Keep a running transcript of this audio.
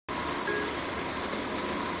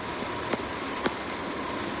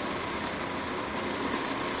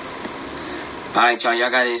Alright, y'all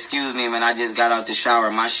gotta excuse me, man. I just got out the shower.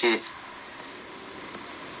 My shit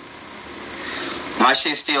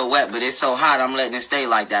still wet, but it's so hot I'm letting it stay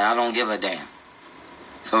like that. I don't give a damn.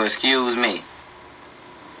 So excuse me.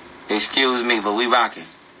 Excuse me, but we rocking.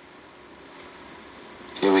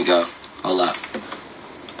 Here we go. Hold up.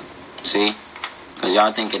 See? Cause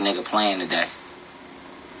y'all think a nigga playing today.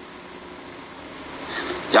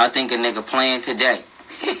 Y'all think a nigga playing today.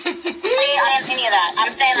 I have any of that.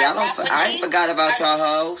 I'm saying I ain't forgot about y'all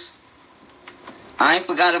hoes. I ain't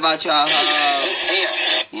forgot about y'all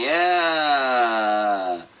hoes.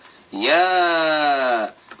 Yeah.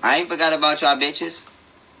 Yeah. I ain't forgot about y'all bitches.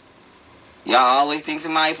 Y'all always think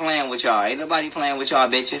somebody playing with y'all. Ain't nobody playing with y'all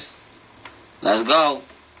bitches. Let's go.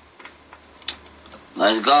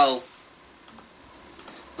 Let's go.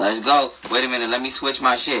 Let's go. Wait a minute. Let me switch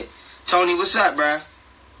my shit. Tony, what's up, bruh?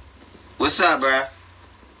 What's up, bruh?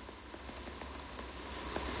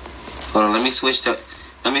 Hold on, let me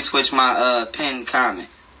switch my pinned comment.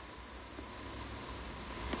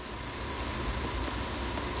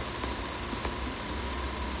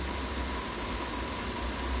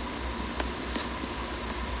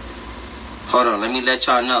 Hold on, let me let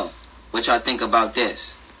y'all know what y'all think about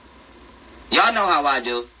this. Y'all know how I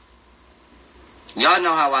do. Y'all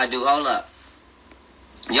know how I do. Hold up.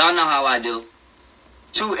 Y'all know how I do.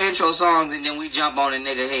 2 intro songs and then we jump on a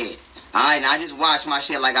nigga head. Alright, now I just washed my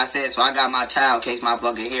shit like I said, so I got my towel in case my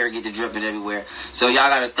fucking hair get to dripping everywhere. So y'all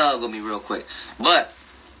gotta thug with me real quick. But,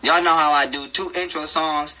 y'all know how I do. 2 intro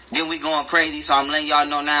songs, then we going crazy, so I'm letting y'all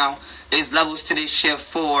know now. It's levels to this shit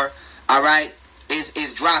 4, alright?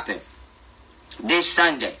 It's dropping this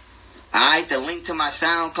Sunday. Alright, the link to my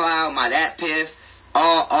SoundCloud, my DatPiff,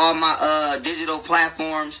 all my digital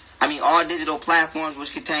platforms. All digital platforms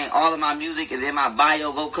which contain all of my music is in my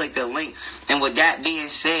bio. Go click the link. And with that being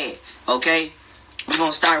said, okay, we're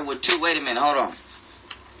going to start with 2. Wait a minute. Hold on.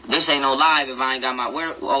 This ain't no live if I ain't got my... Wait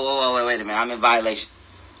a minute. I'm in violation.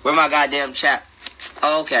 Where my goddamn chat?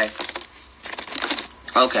 Oh, okay.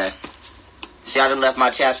 Okay. See, I done left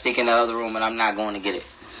my chapstick in the other room and I'm not going to get it.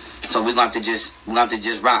 So we're going to have to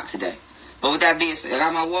just rock today. But with that being said, I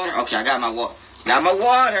got my water? Okay, I got my water. Got my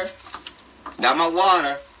water. Got my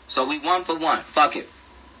water. So we 1 for 1. Fuck it.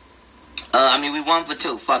 We 1 for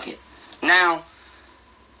 2. Fuck it. Now,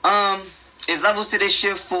 it's levels to this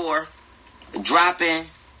shit 4 dropping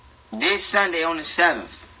this Sunday on the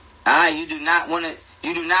 7th. Alright, you do not want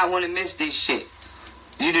to miss this shit.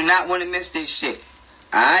 You do not want to miss this shit.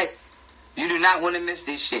 Alright? You do not want to miss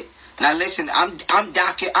this shit. Now listen, I'm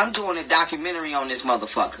doing a documentary on this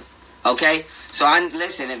motherfucker. Okay? So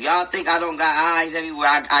listen, if y'all think I don't got eyes everywhere,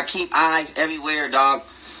 I keep eyes everywhere, dog.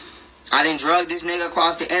 I done drug this nigga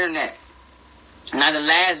across the internet. Now, the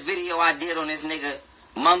last video I did on this nigga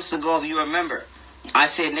months ago, if you remember, I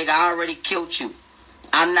said, nigga, I already killed you.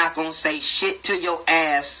 I'm not gonna say shit to your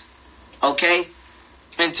ass, okay?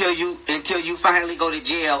 Until you finally go to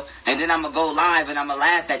jail, and then I'm gonna go live and I'm gonna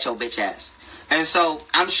laugh at your bitch ass. And so,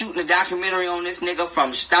 I'm shooting a documentary on this nigga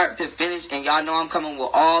from start to finish, and y'all know I'm coming with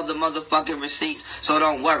all the motherfucking receipts, so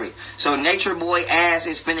don't worry. So, NatureBoy ass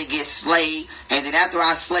is finna get slayed, and then after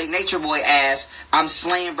I slay NatureBoy ass, I'm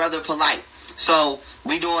slaying Brother Polite. So,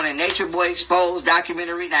 we doing a NatureBoy exposed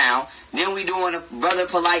documentary now, then we doing a Brother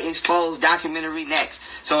Polite exposed documentary next.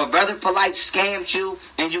 So, if Brother Polite scammed you,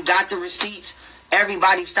 and you got the receipts,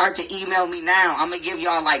 everybody start to email me now. I'm gonna give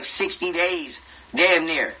y'all like 60 days, damn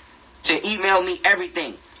near, to email me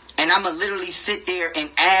everything. And I'm going to literally sit there and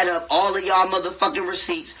add up all of y'all motherfucking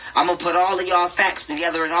receipts. I'm going to put all of y'all facts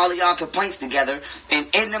together and all of y'all complaints together. And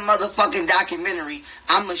in the motherfucking documentary,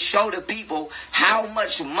 I'm going to show the people how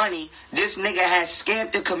much money this nigga has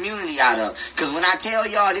scammed the community out of. Because when I tell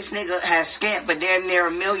y'all this nigga has scammed for damn near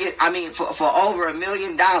for over $1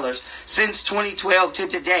 million since 2012 to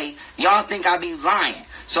today, y'all think I be lying.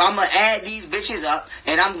 So I'm going to add these bitches up,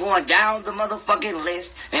 and I'm going down the motherfucking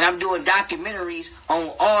list, and I'm doing documentaries on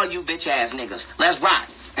all you bitch-ass niggas. Let's rock.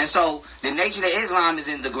 And so, the Nation of Islam is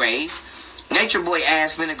in the grave. NatureBoy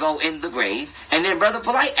ass finna go in the grave. And then Brother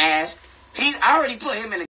Polite ass, I already put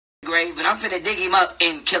him in the grave, but I'm finna dig him up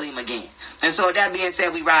and kill him again. And so, with that being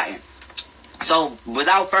said, we riding. So,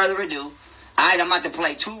 without further ado, I'm about to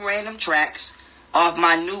play 2 random tracks off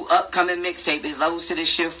my new upcoming mixtape. Is Levels to This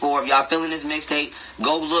Shit 4. If y'all feeling this mixtape,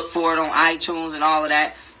 go look for it on iTunes and all of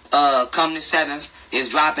that. Come the 7th, it's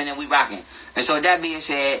dropping and we rocking. And so with that being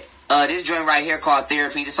said, this joint right here called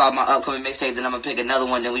Therapy. This is all my upcoming mixtape. Then I'm gonna pick another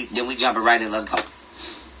one. Then we jump it right in. Let's go.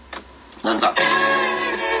 Let's go.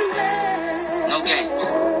 No games.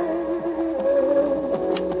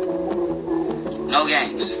 No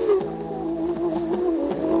games.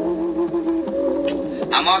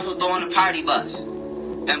 I'm also throwing a party bus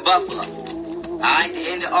in Buffalo. Alright, the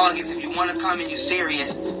end of August. If you want to come and you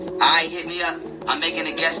serious, alright, hit me up. I'm making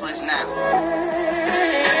a guest list now.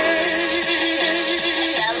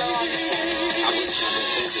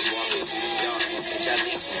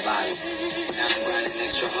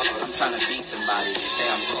 I'm trying to be somebody. They say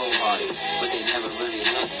I'm cold-hearted, but they never really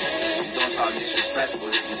love me. You don't talk disrespectful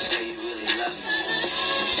if you say you really love me.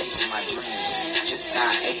 I'm chasing my dreams, just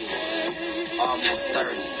got able. Almost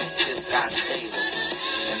 30, just got stable.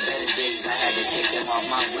 In better days, I had to take them off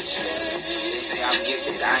my wish list. They say I'm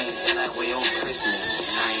gifted, I ain't feel that way on Christmas. And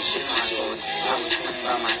I ain't shit my toys. I was playing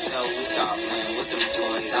by myself, we stopped playing with them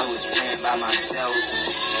toys. I was playing by myself.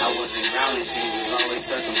 I wasn't grounded, things was always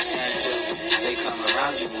circumstantial. They come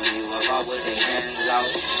around you when you up all with their hands out.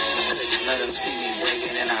 I couldn't let them see me break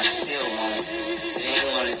it and I still won't. They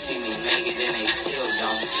ain't wanna see me make it and they still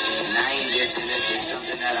don't. And I ain't dissing, this is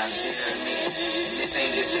something that I'm fearing me. And this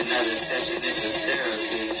ain't just another session, this is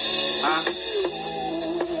therapy. Huh?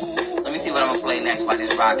 Let me see what I'm gonna play next while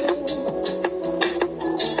this rocking.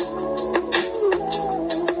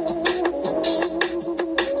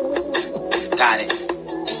 Got it.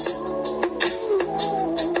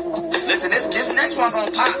 Listen, this next one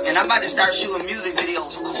gonna pop, and I'm about to start shooting music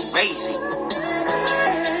videos crazy.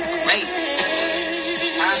 Crazy.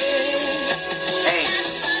 Huh? Hey,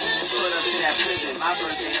 put up to that prison, my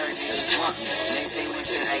birthday hurt niggas want me. Next day went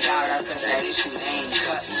to that got her, cause that issue they ain't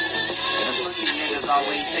cut me. The pussy niggas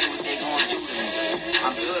always say what they gonna do to me.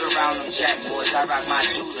 I'm good around them jack boys, I rock my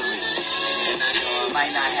jewelry. And I know I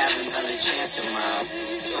might not have another chance tomorrow.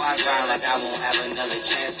 So I grind like I won't have another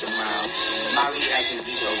chance tomorrow. My reactions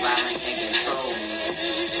be so violent, can't control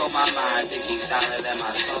me. Told my mind to keep silent, let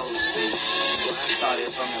my soul speak. So I started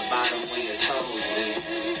from the bottom where your toes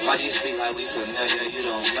be. Why you speak like we familiar, you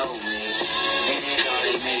don't know me. And it all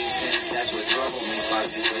they make sense, that's what drove me. Start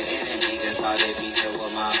to with enemies and started beefing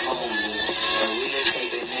with my homies. But we'll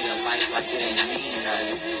take a nigga life like it ain't mean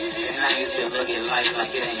nothing. And I used to look at life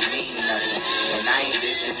like it ain't mean nothing. And I ain't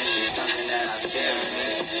dissing, this is something that I fear in me.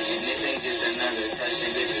 And this ain't just another session,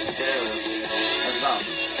 this is therapy. Let's go.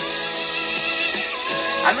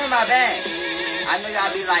 I'm in my bag. I know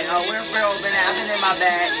y'all be like, oh, where's Pharaoh been at? I've been in my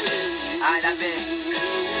bag. Alright, I've been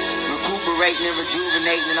recuperating and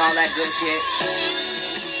rejuvenating and all that good shit.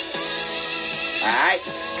 Alright.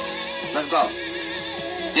 Let's go.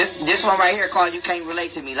 This one right here called You Can't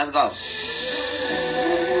Relate to Me. Let's go.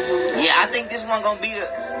 Yeah, I think this one gonna be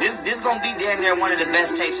this gonna be damn near one of the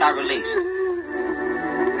best tapes I released.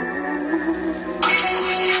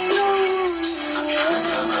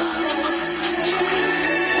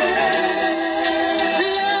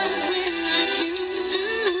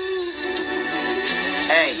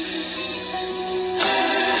 Hey.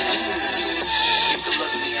 You can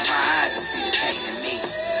look me in my eyes and see the pain in me.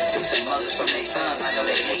 Took some mothers from their sons, I know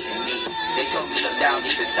they hating me. They told me look down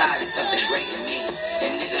deep inside, it's something great in me.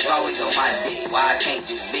 And niggas always on my dick, why I can't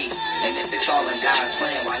just be. And if it's all in God's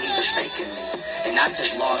plan, why he forsaken me. And I took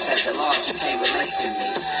loss after loss, you can't relate to me.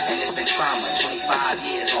 And it's been trauma, 25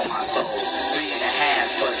 years on my soul.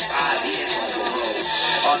 3.5 plus 5 years on the road.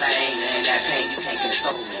 All that anger and that pain, you can't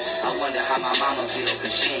console me. I wonder how my mama feel,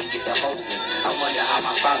 cause she ain't get to hold me. I wonder how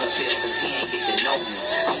my father feel, cause he ain't get to know me.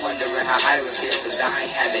 I'm wondering how Ira feel, cause I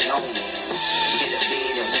ain't have it on me. Hit a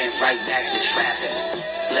bed and went right back to trapping.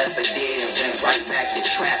 Left for dead and went right back to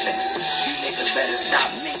trapping. You niggas better stop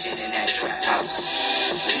mentioning that trap house.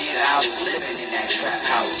 Nigga, I was living in that trap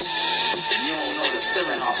house. You don't know the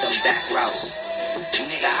feeling off them back routes.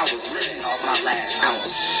 Nigga, I was living off my last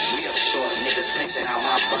ounce. Real short niggas pinching out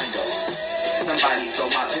my bundle. Somebody stole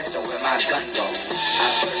my pistol where my gun go. I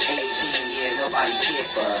first 18 years, nobody cared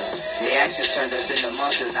for us. They actually turned us into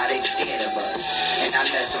monsters, now they scared of us. And I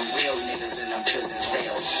met some real niggas in them prison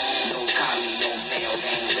cells. No commie, no male,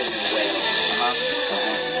 they ain't living well.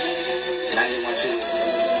 And I just want you to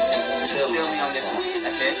feel me on this one.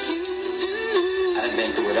 That's it. I done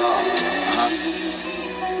been through it all.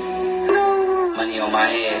 Money on my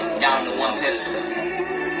head, down to one pistol.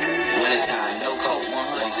 Wintertime, no coat, one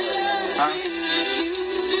hoodie.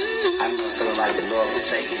 I remember feeling like the Lord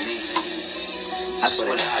forsaken me. I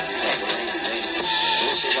swear to God, you can't relate to me.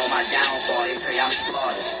 Wishes on my downfall, they pray I'm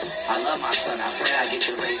slaughtered. I love my son, I pray I get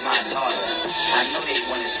to raise my daughter. I know they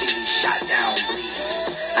want to see me shot down, bleeding.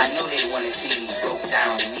 I know they want to see me broke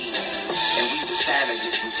down, kneeling. And we were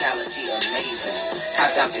savages, brutality amazing.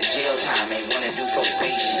 Hopped out the jail time, ain't wanna do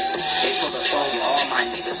probation. They pull us over, all my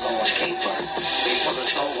niggas on paper. They pull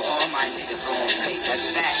us over, all my niggas on paper. That's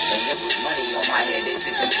facts. And there was money on my head, they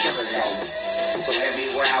sent them killers on me. So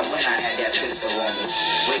everywhere I went, I had that pistol on me.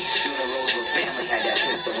 Wakes, funerals with family had that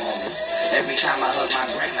pistol on me. Every time I hugged my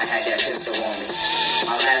grandma, had that pistol on me.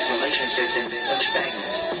 My last relationships have been some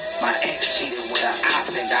segments. My ex cheated with an op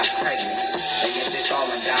and got pregnant. And if it's all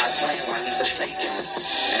in God's plan, why he forsaken me?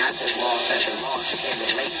 And I took loss after loss, she can't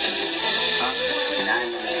relate to me. And I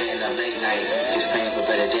remember staying up late night, just praying for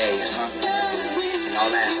better days. And all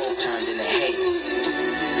that hope turned into hate.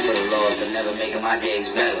 For the Lord for never making my days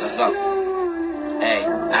better. Let's go. Hey,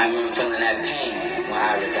 I remember feeling that pain when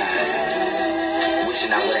Ira died.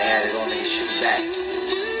 Wishing I would have had it on me to shoot back.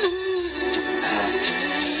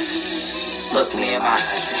 Look me in my eyes,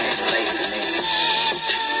 you can't relate to me.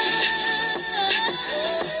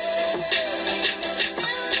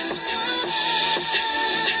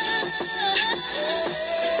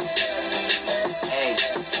 Hey,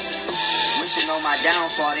 wishing on my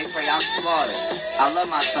downfall, they pray I'm slaughtered. I love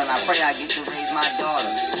my son, I pray I get to raise my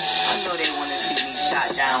daughter. I know they want to see me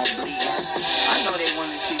shot down bleeding. I know they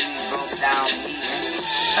want to see me broke down bleeding.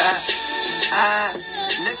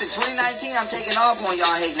 Listen, 2019, I'm taking off on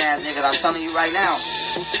y'all hating ass niggas. I'm telling you right now.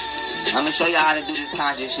 I'm gonna show y'all how to do this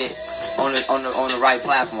conscious shit on the right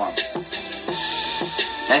platform.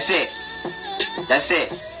 That's it. That's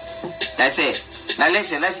it. That's it. Now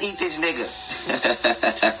listen, let's eat this nigga.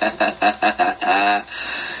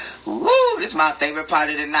 Woo! This is my favorite part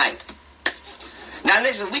of the night. Now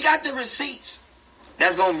listen, we got the receipts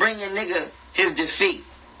that's gonna bring a nigga his defeat.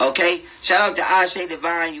 Okay? Shout out to Ashe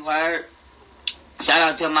Divine, you heard? Shout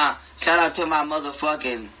out to my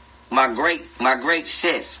motherfucking, my great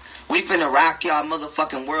sis. We finna rock y'all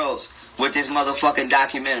motherfucking worlds with this motherfucking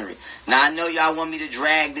documentary. Now I know y'all want me to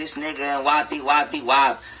drag this nigga and wop.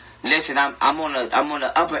 Listen, I'm on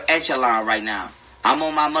the upper echelon right now. I'm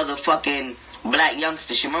on my motherfucking Black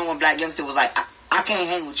Youngster shit. Remember when Black Youngster was like, I can't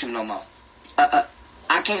hang with you no more.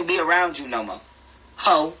 I can't be around you no more.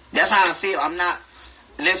 Ho, that's how I feel.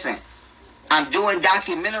 Listen, I'm doing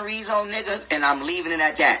documentaries on niggas and I'm leaving it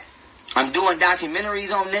at that. I'm doing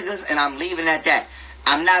documentaries on niggas and I'm leaving it at that.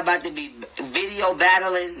 I'm not about to be video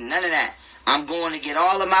battling, none of that. I'm going to get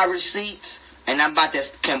all of my receipts and I'm about to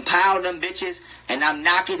compile them bitches and I'm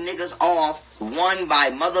knocking niggas off one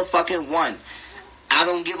by motherfucking one. I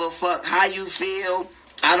don't give a fuck how you feel.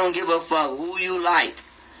 I don't give a fuck who you like.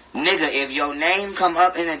 Nigga, if your name come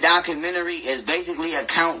up in a documentary, it's basically a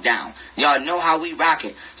countdown. Y'all know how we rock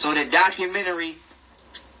it. So the documentary,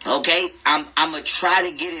 okay, I'm going to try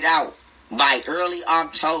to get it out by early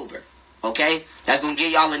October. Okay? That's going to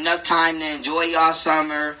give y'all enough time to enjoy y'all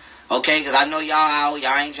summer. Okay? Because I know y'all out.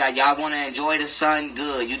 Y'all want to enjoy the sun.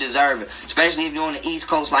 Good. You deserve it. Especially if you're on the East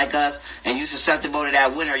Coast like us and you susceptible to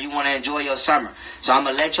that winter. You want to enjoy your summer. So I'm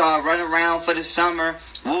going to let y'all run around for the summer.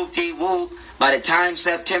 Whoop-dee-whoop. By the time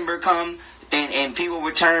September come and people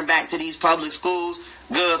return back to these public schools,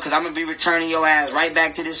 good, because I'm going to be returning your ass right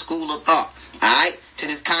back to this school of thought. Alright? To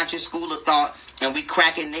this conscious school of thought, and we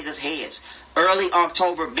cracking niggas' heads. Early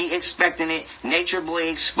October, be expecting it.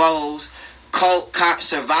 NatureBoy exposed.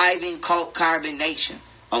 Surviving cult carbonation.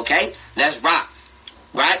 Okay? Let's rock.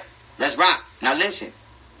 Right? Let's rock. Now listen.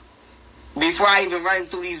 Before I even run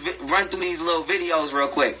through these little videos real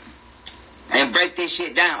quick. And break this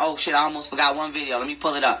shit down. Oh shit, I almost forgot one video. Let me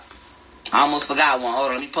pull it up. I almost forgot one. Hold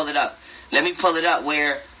on, let me pull it up. Let me pull it up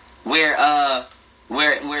where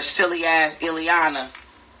silly ass Ileana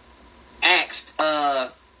asked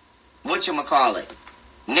whatchamacallit,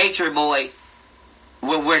 NatureBoy,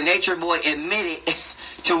 where NatureBoy admitted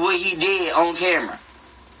to what he did on camera.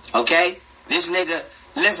 Okay? This nigga,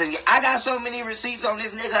 listen, I got so many receipts on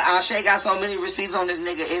this nigga. Ashe got so many receipts on this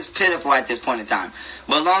nigga. It's pitiful at this point in time.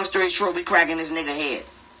 But long story short, we cracking this nigga head.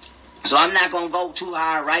 So I'm not going to go too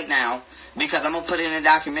high right now because I'm going to put it in a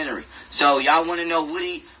documentary. So y'all want to know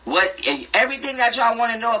everything that y'all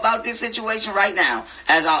want to know about this situation right now,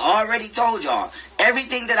 as I already told y'all,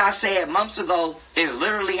 everything that I said months ago is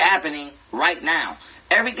literally happening right now.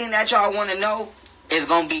 Everything that y'all want to know is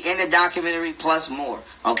going to be in the documentary plus more.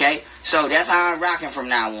 Okay? So that's how I'm rocking from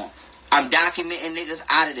now on. I'm documenting niggas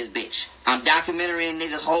out of this bitch. I'm documenting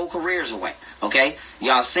niggas' whole careers away. Okay?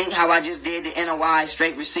 Y'all seen how I just did the NOI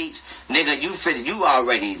straight receipts? Nigga, you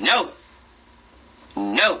already know.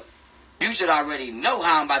 No. You should already know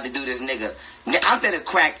how I'm about to do this nigga. I'm finna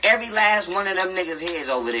crack every last one of them niggas' heads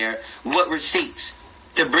over there with receipts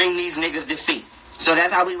to bring these niggas defeat. So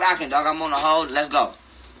that's how we rocking, dog. I'm on the hold. Let's go.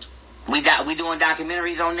 We doing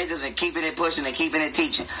documentaries on niggas and keeping it pushing and keeping it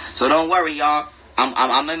teaching. So don't worry, y'all.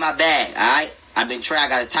 I'm in my bag, alright? I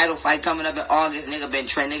got a title fight coming up in August. Nigga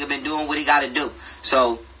been doing what he gotta do.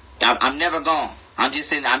 So I'm never gone. I'm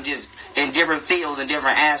just in different fields and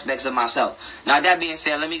different aspects of myself. Now that being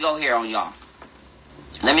said, let me go here on y'all.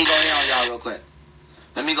 Let me go here on y'all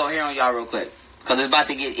real quick. Because it's about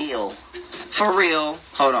to get ill. For real.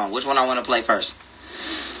 Hold on. Which one I want to play first?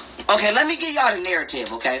 Okay, let me give y'all the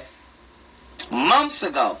narrative, okay? Months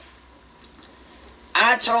ago,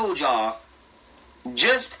 I told y'all,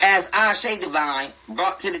 just as Ashe Divine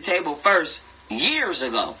brought to the table first years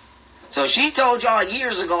ago. So she told y'all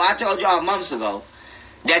years ago, I told y'all months ago,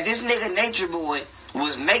 that this nigga NatureBoy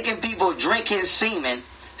was making people drink his semen,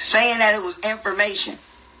 saying that it was information.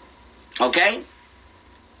 Okay?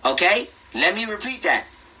 Okay? Let me repeat that.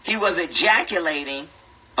 He was ejaculating,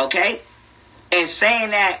 okay? And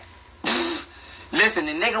saying that, listen,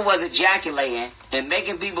 the nigga was ejaculating and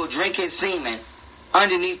making people drink his semen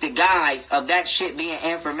underneath the guise of that shit being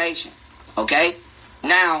information. Okay?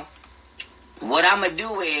 Now, what I'm gonna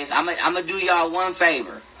do is, I'm gonna do y'all one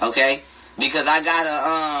favor, okay? Because I got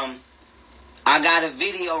a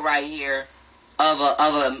video right here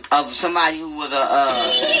of somebody who was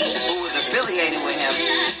affiliated with him,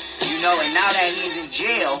 you know, and now that he's in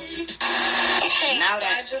jail, now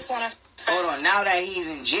that he's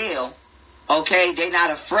in jail, okay, they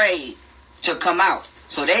not afraid to come out.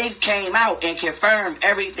 So they came out and confirmed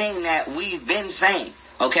everything that we've been saying,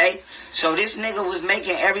 okay? So this nigga was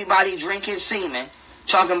making everybody drink his semen,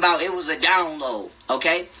 talking about it was a download,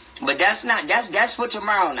 okay? But that's for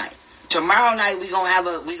tomorrow night. Tomorrow night we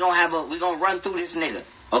gonna run through this nigga,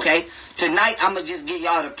 okay? Tonight I'm gonna just give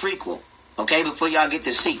y'all the prequel, okay, before y'all get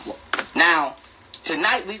the sequel. Now,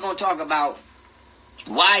 tonight we gonna talk about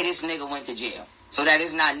why this nigga went to jail, so that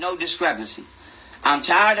it's not no discrepancy. I'm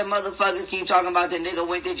tired of motherfuckers keep talking about the nigga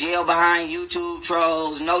went to jail behind YouTube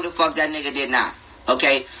trolls. No, the fuck that nigga did not.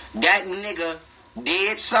 Okay? That nigga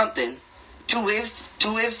did something to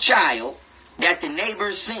his child that the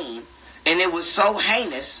neighbors seen, and it was so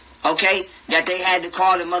heinous, okay, that they had to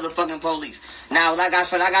call the motherfucking police. Now, like I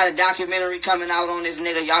said, I got a documentary coming out on this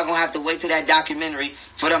nigga. Y'all gonna have to wait till that documentary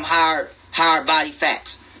for them hard body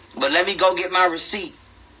facts. But let me go get my receipt,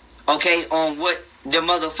 okay, on what the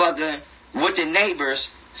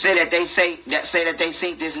neighbors say that they seen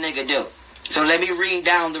this nigga do. So let me read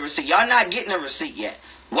down the receipt. Y'all not getting a receipt yet.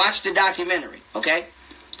 Watch the documentary, okay?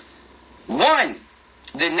 1,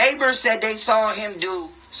 the neighbors said they saw him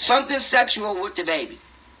do something sexual with the baby,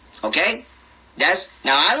 okay?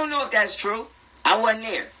 Now I don't know if that's true. I wasn't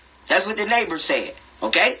there. That's what the neighbors said,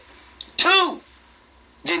 okay? 2,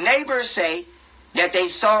 the neighbors say that they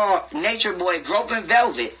saw NatureBoy groping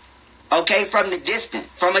Velvet, okay, from a distance,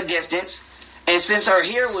 and since her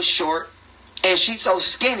hair was short and she's so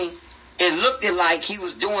skinny, it looked like he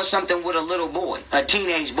was doing something with a little boy, a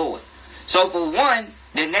teenage boy. So for one,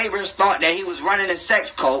 the neighbors thought that he was running a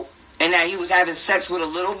sex cult and that he was having sex with a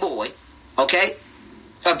little boy, okay,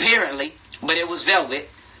 apparently, but it was Velvet.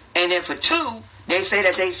 And then for 2, they say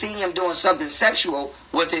that they seen him doing something sexual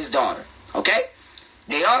with his daughter, okay?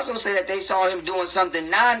 They also say that they saw him doing something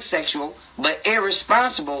non-sexual but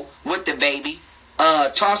irresponsible with the baby,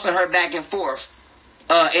 tossing her back and forth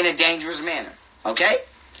in a dangerous manner, okay?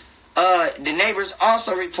 The neighbors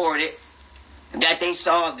also reported that they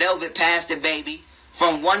saw Velvet pass the baby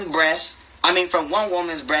from one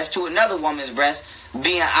woman's breast to another woman's breast,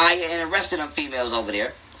 being Aya and the rest of them females over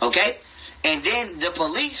there, okay? And then the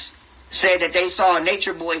police said that they saw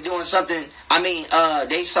NatureBoy doing something,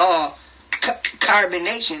 they saw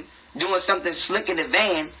Carbonation doing something slick in the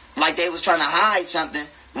van, like they was trying to hide something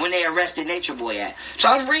when they arrested NatureBoy at. So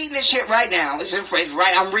I'm reading this shit right now. It's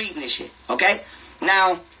right. I'm reading this shit. Okay?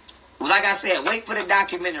 Now, like I said, wait for the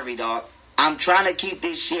documentary, dog. I'm trying to keep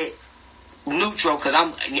this shit neutral because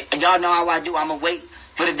y'all know how I do. I'm gonna wait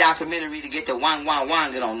for the documentary to get the wang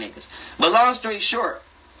good on niggas. But long story short,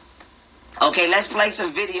 okay, let's play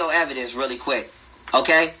some video evidence really quick.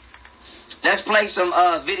 Okay? Let's play some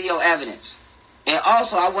video evidence. And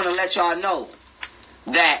also, I want to let y'all know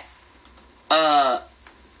that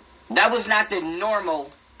that was not the normal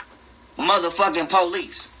motherfucking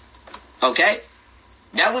police. Okay?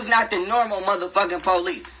 That was not the normal motherfucking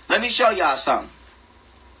police. Let me show y'all something.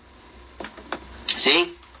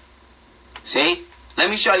 See? Let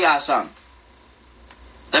me show y'all something.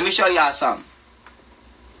 Let me show y'all something.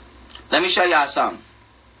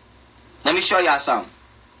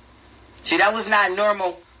 See, that was not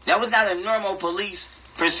normal. That was not a normal police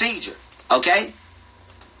procedure, okay?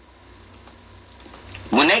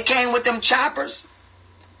 When they came with them choppers,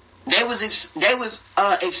 they was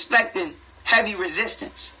expecting heavy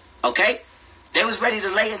resistance, okay? They was ready to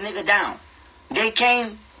lay a nigga down. They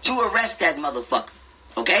came to arrest that motherfucker,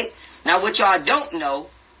 okay? Now, what y'all don't know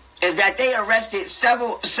is that they arrested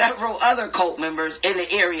several other cult members in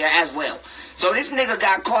the area as well. So this nigga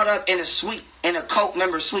got caught up in a cult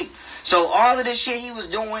member sweep. So all of the shit he was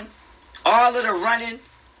doing, all of the running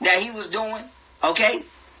that he was doing, okay?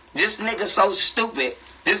 This nigga so stupid.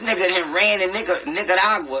 This nigga then ran in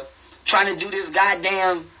Nicaragua trying to do this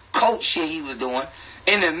goddamn coach shit he was doing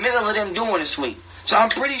in the middle of them doing a sweep. So I'm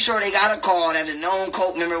pretty sure they got a call that a known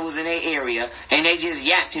coach member was in their area and they just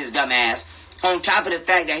yapped his dumb ass on top of the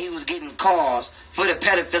fact that he was getting calls for the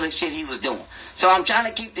pedophilic shit he was doing. So I'm trying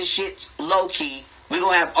to keep this shit low key. We're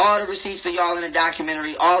going to have all the receipts for y'all in the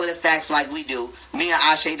documentary, all of the facts like we do. Me and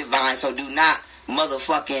Ashe Divine, so do not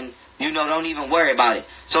motherfucking, don't even worry about it.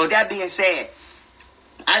 So with that being said,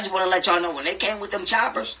 I just want to let y'all know when they came with them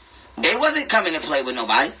choppers, they wasn't coming to play with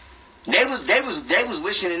nobody. They was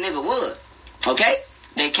wishing a nigga would. Okay?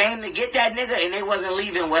 They came to get that nigga and they wasn't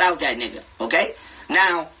leaving without that nigga. Okay?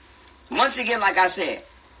 Now, once again, like I said,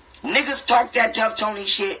 niggas talk that tough Tony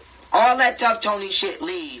shit. All that tough Tony shit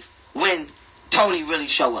leave when Tony really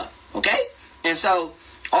show up. Okay? And so,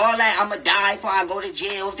 all that, I'ma die before I go to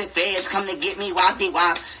jail if the feds come to get me, wop.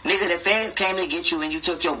 Nigga, the feds came to get you and you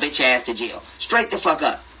took your bitch ass to jail. Straight the fuck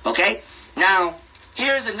up. Okay? Now,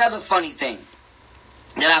 here's another funny thing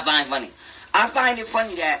that I find funny. I find it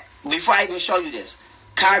funny that, before I even show you this,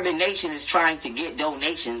 Carbon Nation is trying to get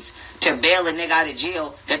donations to bail a nigga out of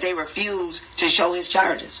jail that they refuse to show his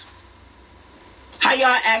charges. How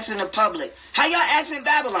y'all asking the public? How y'all asking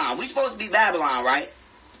Babylon? We supposed to be Babylon, right?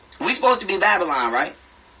 We supposed to be Babylon, right?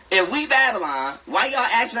 If we Babylon, why y'all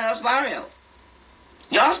asking us for our help?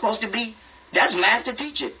 Y'all supposed to be, that's master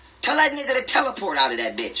teacher. Tell that nigga to teleport out of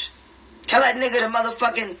that bitch. Tell that nigga to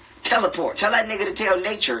motherfucking teleport. Tell that nigga to tell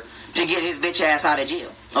nature to get his bitch ass out of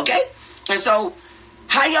jail. Okay? And so,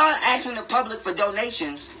 how y'all asking the public for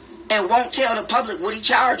donations and won't tell the public what he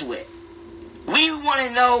charged with? We want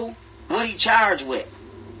to know what he charged with.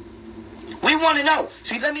 We want to know.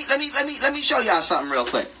 See, let me show y'all something real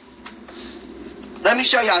quick. Let me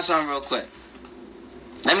show y'all something real quick.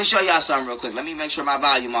 Let me make sure my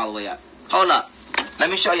volume all the way up. Hold up. Let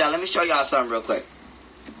me show y'all something real quick.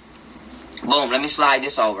 Boom, let me slide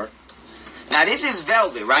this over. Now this is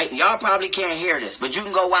Velvet, right? Y'all probably can't hear this, but you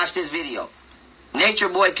can go watch this video.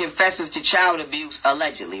 NatureBoy confesses to child abuse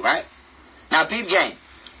allegedly, right? Now peep game.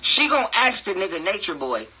 She gonna ask the nigga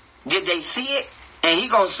NatureBoy, did they see it? And he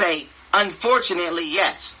gonna say, unfortunately,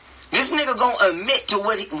 yes. This nigga gonna admit to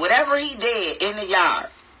whatever he did in the yard.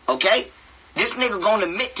 Okay? This nigga gonna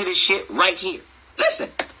admit to this shit right here. Listen.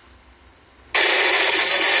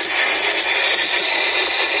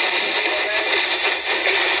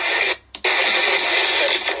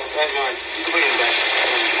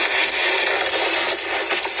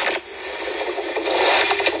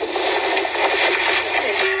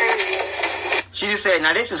 She just said,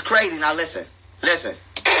 now this is crazy. Now listen.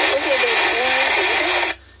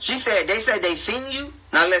 She said, they said they seen you.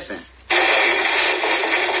 Now listen.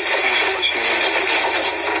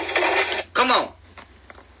 Come on.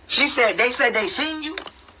 She said, they said they seen you.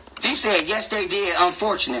 He said, yes, they did,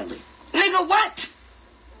 unfortunately. Nigga, what?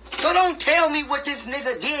 So don't tell me what this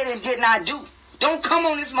nigga did and did not do. Don't come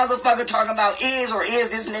on this motherfucker talking about is or is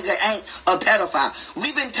this nigga ain't a pedophile.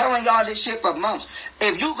 We've been telling y'all this shit for months.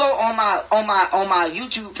 If you go on my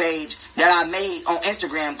YouTube page that I made on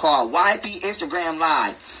Instagram called YP Instagram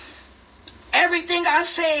Live, everything I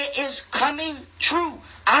said is coming true.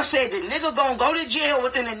 I said the nigga gonna go to jail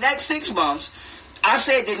within the next 6 months. I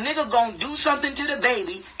said the nigga gonna do something to the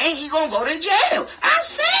baby and he gonna go to jail. I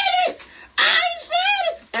said it.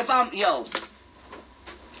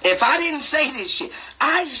 If I didn't say this shit,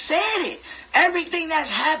 I said it. Everything that's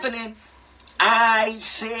happening, I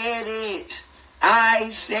said it. I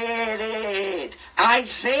said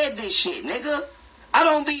this shit, nigga. I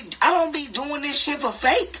don't be doing this shit for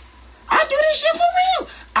fake. I do this shit for real.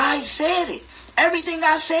 I said it. Everything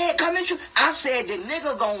I said coming true. I said the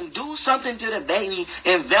nigga gonna do something to the baby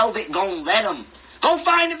and Velvet gonna let him. Go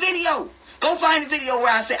find the video. Where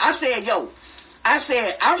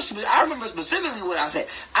I remember specifically what I said.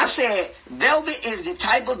 I said, Velvet is the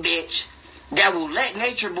type of bitch that will let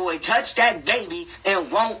NatureBoy touch that baby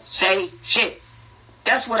and won't say shit.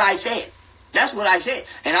 That's what I said.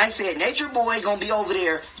 And I said, NatureBoy gonna be over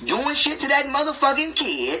there doing shit to that motherfucking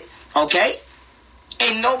kid, okay?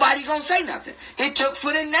 And nobody gonna say nothing. It took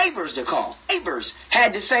for the neighbors to call. Neighbors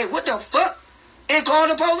had to say, what the fuck? And call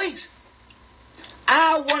the police.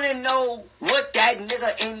 I want to know what that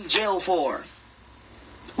nigga in jail for.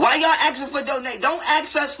 Why y'all asking for donate? Don't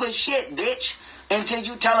ask us for shit, bitch, until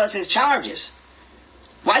you tell us his charges.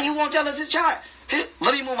 Why you won't tell us his charge?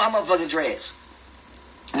 Let me move my motherfucking dreads.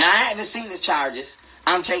 Now, I haven't seen his charges.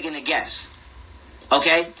 I'm taking a guess.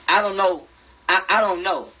 Okay? I don't know. I don't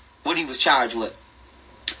know what he was charged with.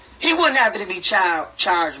 he wouldn't have to be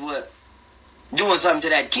charged with doing something to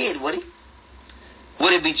that kid, would he?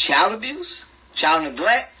 Would it be child abuse? Child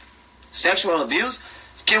neglect? Sexual abuse?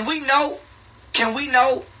 Can we know,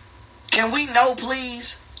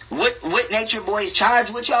 please, what NatureBoy is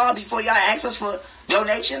charged with, y'all, before y'all ask us for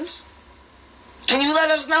donations? Can you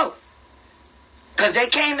let us know? Because they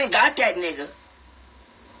came and got that nigga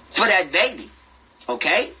for that baby.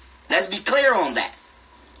 Okay? Let's be clear on that.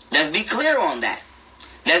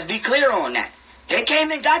 They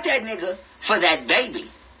came and got that nigga for that baby.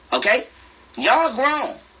 Okay? Y'all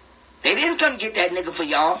grown. They didn't come get that nigga for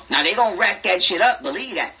y'all. Now they gonna rack that shit up,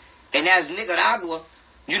 believe that. And as Nicaragua,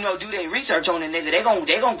 do their research on the nigga,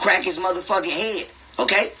 they gonna crack his motherfucking head.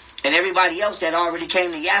 Okay? And everybody else that already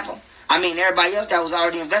came to yap him. I mean, everybody else that was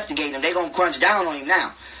already investigating him, they gonna crunch down on him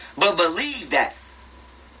now. But believe that.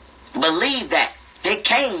 They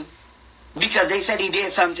came because they said he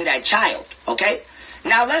did something to that child. Okay?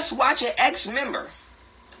 Now let's watch an ex-member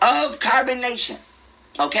of Carbon Nation.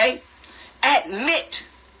 Okay? Admit.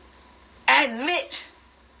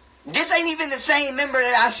 This ain't even the same member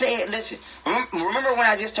that I said. Listen, remember when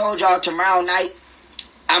I just told y'all tomorrow night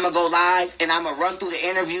I'm going to go live and I'm going to run through the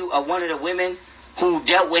interview of one of the women who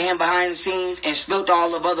dealt with him behind the scenes and spilt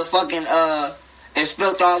all the motherfucking, and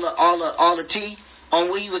spilt all the tea on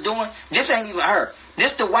what he was doing? This ain't even her.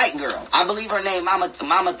 This the white girl. I believe her name,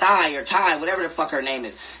 Mama Thai or Ty, whatever the fuck her name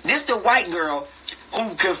is. This the white girl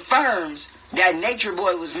who confirms that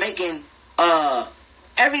NatureBoy was making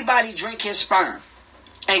everybody drink his sperm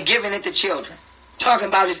and giving it to children. Talking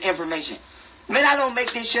about his information. Man, I don't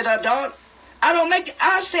make this shit up, dog.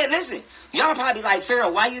 I said, listen, y'all probably like,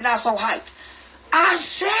 Pharaoh, why you not so hyped? I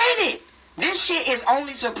said it. This shit is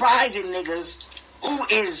only surprising niggas who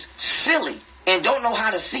is silly and don't know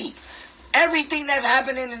how to see. Everything that's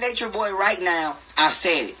happening to NatureBoy right now, I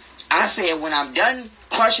said it. I said when I'm done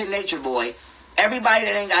crushing NatureBoy, everybody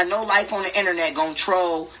that ain't got no life on the internet gonna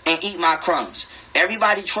troll and eat my crumbs.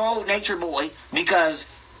 Everybody trolled NatureBoy because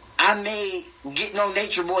I made Getting on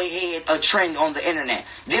NatureBoy head a trend on the internet.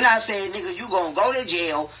 Then I said, nigga, you gonna go to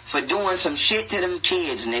jail for doing some shit to them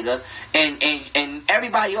kids, nigga. And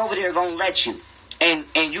everybody over there gonna let you. And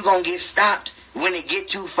you gonna get stopped when it get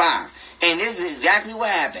too far. And this is exactly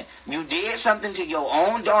what happened. You did something to your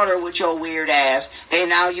own daughter with your weird ass,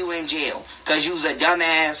 and now you in jail. Because you's a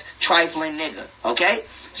dumbass, trifling nigga. Okay?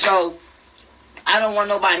 So, I don't want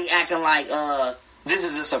nobody acting like, this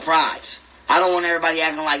is a surprise. I don't want everybody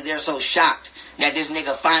acting like they're so shocked that this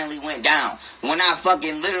nigga finally went down. When I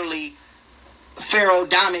fucking literally, Pharaoh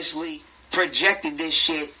Domishly projected this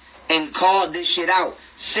shit and called this shit out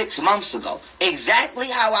 6 months ago. Exactly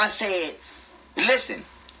how I said, listen,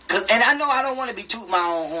 and I know I don't want to be toot my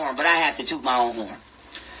own horn, but I have to toot my own horn.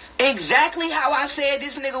 Exactly how I said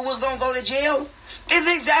this nigga was going to go to jail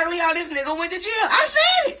is exactly how this nigga went to jail. I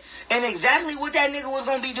said it. And exactly what that nigga was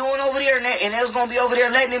going to be doing over there and they was going to be over there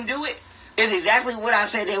letting him do it is exactly what I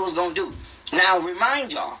said they was going to do. Now,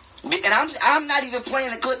 remind y'all, and I'm not even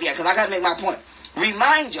playing the clip yet because I got to make my point.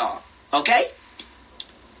 Remind y'all, okay?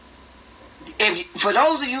 For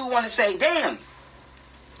those of you who want to say, damn,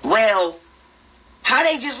 well, how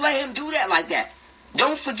they just let him do that like that?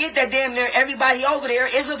 Don't forget that damn near everybody over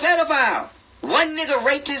there is a pedophile. One nigga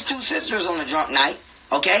raped his 2 sisters on a drunk night,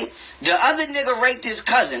 okay? The other nigga raped his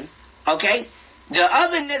cousin, okay? The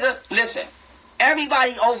other nigga, listen,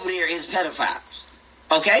 everybody over there is pedophiles,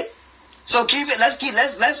 okay? So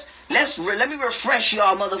let me refresh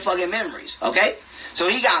y'all motherfucking memories, okay? So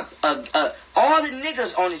he got all the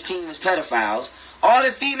niggas on his team is pedophiles. All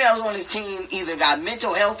the females on his team either got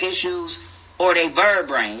mental health issues or they bird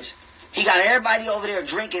brains. He got everybody over there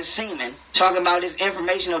drinking semen, talking about his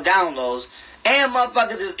informational downloads. And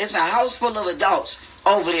motherfuckers, it's a house full of adults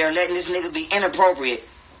over there letting this nigga be inappropriate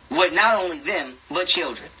with not only them, but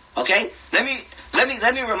children. Okay? Let me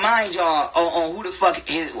remind y'all on what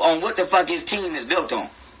the fuck his team is built on.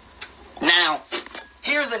 Now,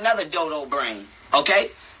 here's another dodo brain.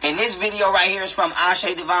 Okay? And this video right here is from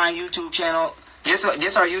Ashe Divine YouTube channel.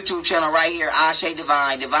 This our YouTube channel right here, Ashe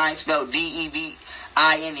Divine. Divine spelled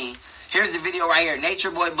D-E-V-I-N-E. Here's the video right here.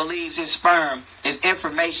 NatureBoy believes his sperm is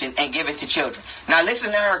information and give it to children. Now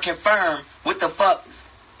listen to her confirm what the fuck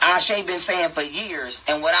Ashe been saying for years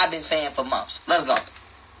and what I've been saying for months. Let's go.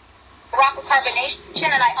 Rock with carbonation,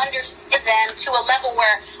 and I understand them to a level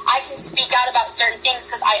where I can speak out about certain things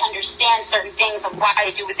because I understand certain things of why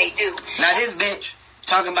they do what they do. Now this bitch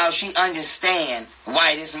talking about she understand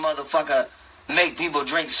why this motherfucker make people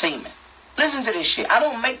drink semen. Listen to this shit. I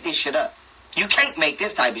don't make this shit up. You can't make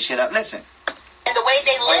this type of shit up. Listen. And the way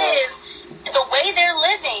they live, the way they're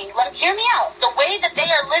living, hear me out. The way that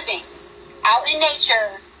they are living out in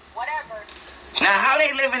nature, Now, how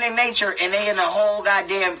they living in nature and they in a whole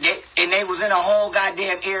goddamn, they was in a whole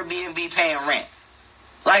goddamn Airbnb paying rent?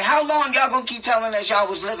 Like, how long y'all gonna keep telling us y'all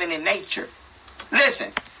was living in nature?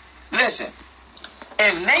 Listen.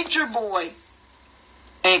 If NatureBoy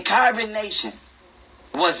and Carbon Nation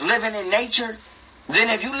was living in nature, then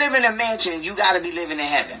if you live in a mansion, you gotta be living in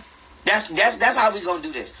heaven. That's how we gonna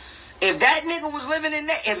do this. If that nigga was living in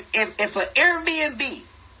that, if an Airbnb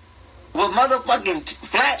with motherfucking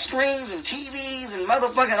flat screens and TVs and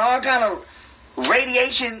motherfucking all kind of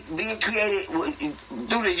radiation being created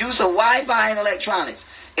through the use of Wi-Fi and electronics,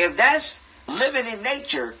 if that's living in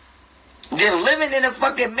nature, then living in a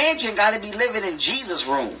fucking mansion gotta be living in Jesus'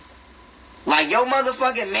 room. Like, your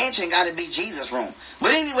motherfucking mansion gotta be Jesus' room.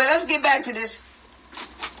 But anyway, let's get back to this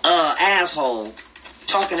asshole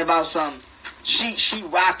talking about she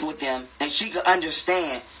rocked with them and she could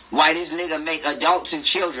understand why this nigga make adults and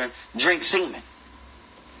children drink semen.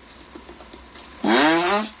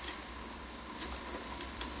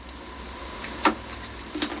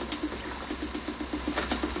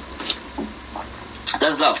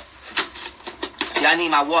 Let's go. See, I need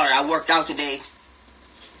my water. I worked out today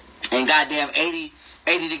in goddamn 80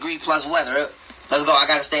 degree plus weather. Let's go. I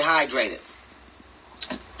gotta stay hydrated.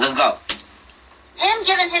 Let's go. Him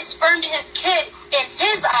giving his sperm to his kid, in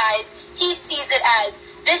his eyes, he sees it as,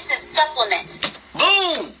 this is supplement.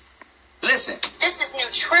 Boom! Listen. This is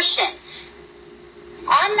nutrition.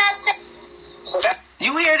 I'm not saying... So that...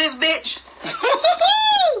 You hear this, bitch?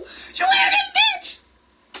 You hear this, bitch?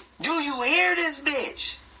 Do you hear this,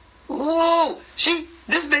 bitch? Whoa!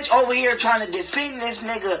 This bitch over here trying to defend this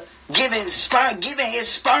nigga giving his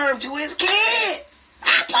sperm to his kid.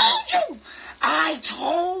 I told you. I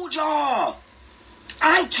told y'all.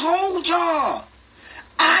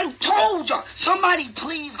 Somebody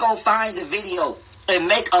please go find the video and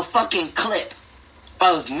make a fucking clip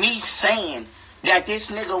of me saying that this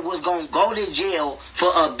nigga was gonna go to jail for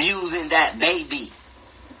abusing that baby.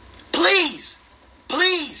 Please.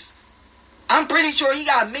 I'm pretty sure he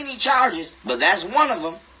got many charges, but that's one of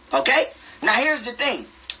them. Okay? Now here's the thing.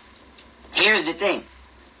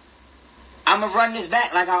 I'm gonna run this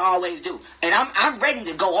back like I always do. And I'm ready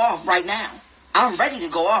to go off right now.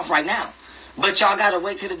 But y'all gotta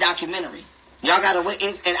wait till the documentary. Y'all gotta wait.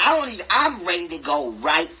 I'm ready to go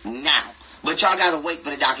right now. But y'all gotta wait for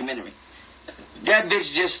the documentary. That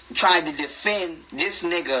bitch just tried to defend this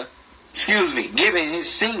nigga, giving his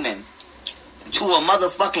semen to a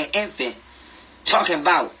motherfucking infant, talking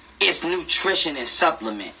about it's nutrition and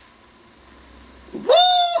supplement. Woo!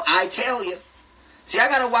 I tell you. See, I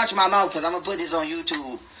gotta watch my mouth because I'm gonna put this on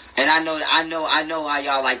YouTube, and I know how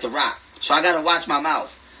y'all like to rock. So I gotta watch my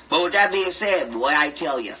mouth. But with that being said, boy, I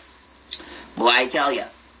tell you.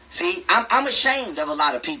 See, I'm ashamed of a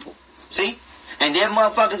lot of people. See? And then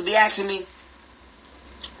motherfuckers be asking me,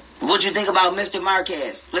 what you think about Mr.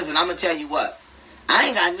 Marquez? Listen, I'm gonna tell you what. I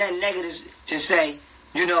ain't got nothing negative to say,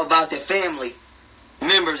 about the family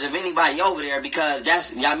members of anybody over there, because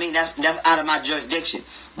that's out of my jurisdiction.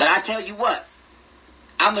 But I tell you what,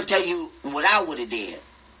 I'm gonna tell you what I would have did.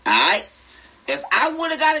 Alright? If I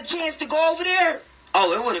would have got a chance to go over there,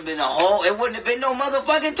 it would have been it wouldn't have been no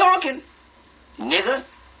motherfucking talking. Nigga,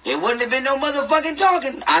 it wouldn't have been no motherfucking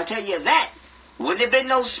talking. I'll tell you that. Wouldn't have been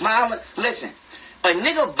no smiling. Listen, a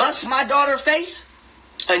nigga bust my daughter's face,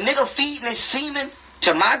 a nigga feeding his semen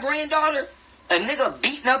to my granddaughter, a nigga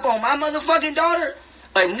beating up on my motherfucking daughter,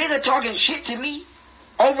 a nigga talking shit to me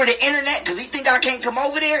over the internet because he think I can't come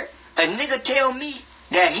over there, a nigga tell me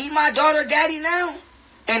that he my daughter daddy now,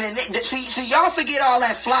 and see y'all forget all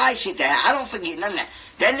that fly shit that I don't forget none of that.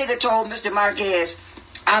 That nigga told Mr. Marquez,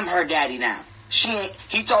 I'm her daddy now.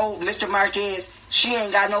 He told Mr. Marquez she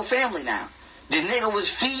ain't got no family now. The nigga was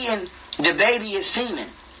feeding the baby his semen.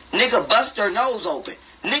 Nigga bust her nose open.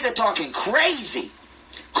 Nigga talking crazy.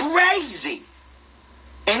 And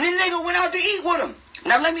then nigga went out to eat with him.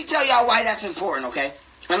 Now let me tell y'all why that's important, okay?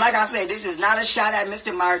 And like I said, this is not a shot at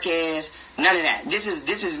Mr. Marquez. None of that. This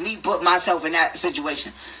is me put myself in that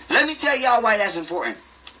situation. Let me tell y'all why that's important.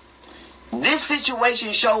 This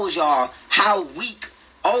situation shows y'all how weak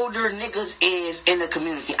older niggas is in the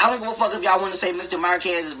community. I don't give a fuck if y'all want to say Mr.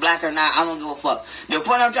 Marquez is black or not. I don't give a fuck. The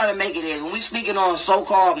point I'm trying to make it is, when we speaking on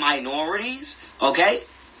so-called minorities, okay?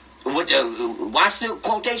 Watch the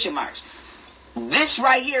quotation marks. This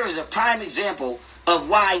right here is a prime example of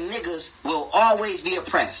why niggas will always be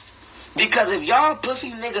oppressed. Because if y'all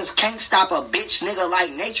pussy niggas can't stop a bitch nigga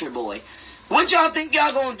like NatureBoy, what y'all think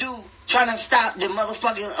y'all gonna do trying to stop the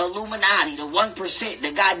motherfucking Illuminati, the 1%,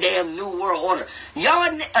 the goddamn New World Order? Y'all, a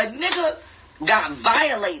nigga got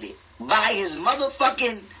violated by his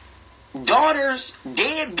motherfucking daughter's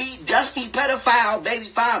deadbeat, dusty, pedophile baby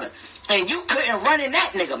father. And you couldn't run in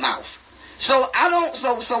that nigga mouth. So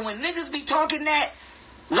when niggas be talking that,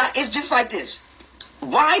 like, it's just like this.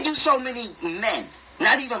 Why do so many men,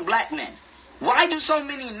 not even black men, why do so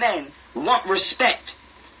many men want respect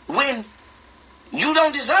when you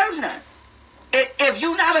don't deserve none? If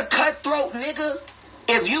you not a cutthroat nigga,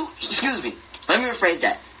 let me rephrase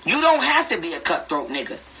that. You don't have to be a cutthroat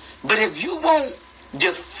nigga. But if you won't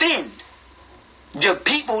defend the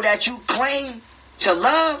people that you claim to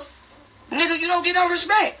love, nigga, you don't get no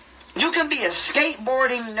respect. You can be a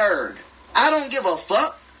skateboarding nerd. I don't give a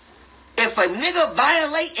fuck. If a nigga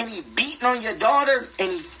violate and he beating on your daughter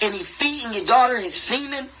and he feeding your daughter his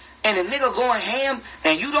semen and a nigga going ham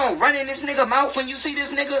and you don't run in this nigga mouth when you see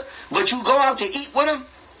this nigga, but you go out to eat with him,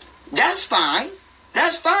 that's fine.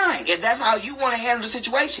 That's fine if that's how you want to handle the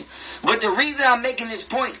situation. But the reason I'm making this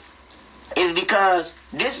point is because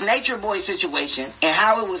this NatureBoy situation and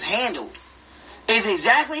how it was handled is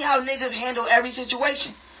exactly how niggas handle every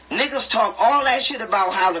situation. Niggas talk all that shit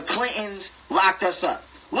about how the Clintons locked us up.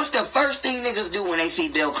 What's the first thing niggas do when they see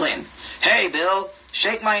Bill Clinton? Hey, Bill,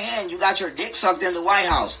 shake my hand. You got your dick sucked in the White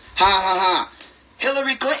House. Ha, ha, ha.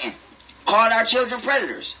 Hillary Clinton called our children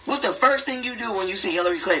predators. What's the first thing you do when you see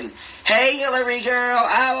Hillary Clinton? Hey, Hillary girl,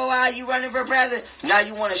 you running for president? Now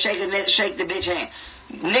you want to shake the bitch hand.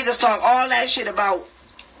 Niggas talk all that shit about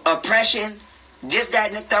oppression, this, that,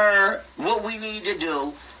 and the third, what we need to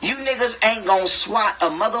do. You niggas ain't gonna swat a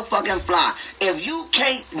motherfucking fly. If you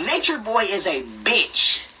can't, NatureBoy is a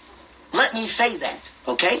bitch. Let me say that,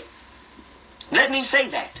 okay? Let me say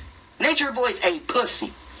that. NatureBoy's a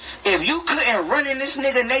pussy. If you couldn't run in this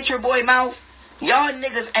nigga NatureBoy mouth, y'all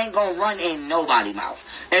niggas ain't gonna run in nobody mouth.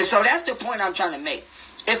 And so that's the point I'm trying to make.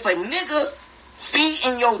 If a nigga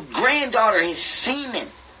feeding your granddaughter his semen,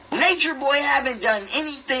 NatureBoy haven't done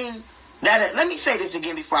anything that... Let me say this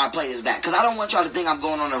again before I play this back, because I don't want y'all to think I'm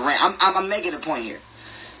going on a rant. I'm making a point here.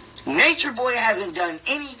 NatureBoy hasn't done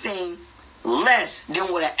anything less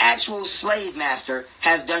than what an actual slave master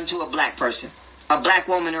has done to a black person, a black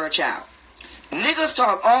woman, or a child. Niggas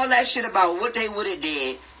talk all that shit about what they would have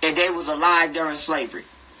did if they was alive during slavery.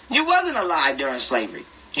 You wasn't alive during slavery.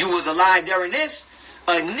 You was alive during this.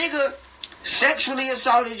 A nigga sexually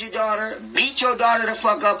assaulted your daughter, beat your daughter the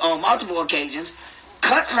fuck up on multiple occasions,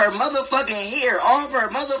 cut her motherfucking hair off her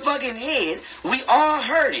motherfucking head. We all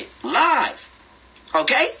heard it live.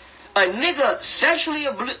 Okay? A nigga sexually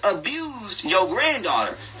abused your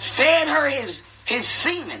granddaughter, fed her his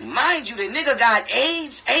semen. Mind you, the nigga got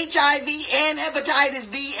AIDS, HIV, and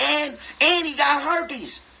hepatitis B, and he got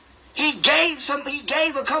herpes. He gave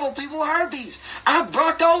a couple people herpes. I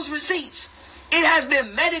brought those receipts. It has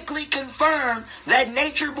been medically confirmed that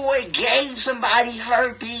NatureBoy gave somebody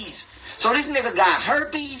herpes. So this nigga got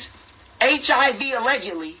herpes, HIV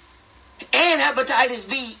allegedly, and hepatitis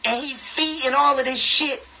B, and he feeding all of this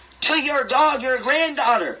shit to your dog, your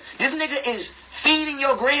granddaughter. This nigga is feeding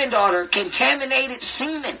your granddaughter contaminated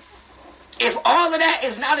semen. If all of that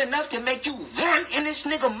is not enough to make you run in this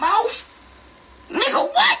nigga mouth, nigga,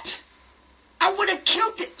 what? I would have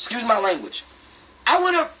killed it. Excuse my language. I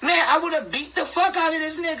would have beat the fuck out of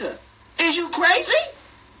this nigga. Is you crazy?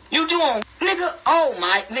 You doing, nigga? Oh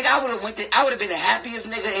my, nigga, I would have been the happiest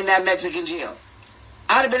nigga in that Mexican jail.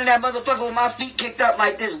 I'd have been in that motherfucker with my feet kicked up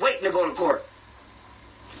like this, waiting to go to court.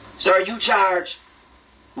 Sir, you charged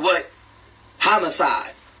what?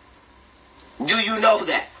 Homicide. Do you know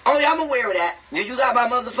that? Oh yeah, I'm aware of that. Do you got my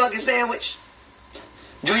motherfucking sandwich?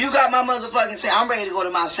 Do you got my motherfucking sandwich? I'm ready to go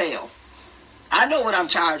to my cell. I know what I'm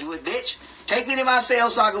charged with, bitch. Take me to my cell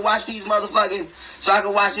so I can watch this motherfucking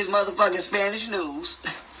Spanish news.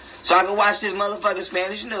 So I can watch this motherfucking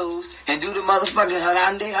Spanish news and do the motherfucking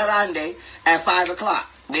harande at 5 o'clock.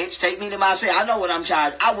 Bitch, take me to my cell. I know what I'm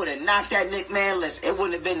charged. I would have knocked that Nick man. Listen, it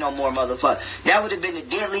wouldn't have been no more motherfucker. That would have been the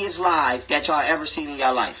deadliest live that y'all ever seen in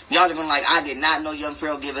your life. Y'all have been like, I did not know young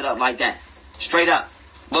Pharaoh give it up like that. Straight up.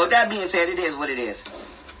 But with that being said, it is what it is.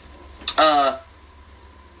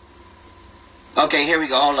 Okay, here we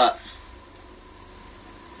go. Hold up.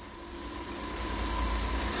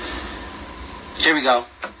 Here we go.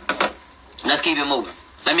 Let's keep it moving.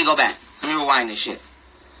 Let me go back. Let me rewind this shit.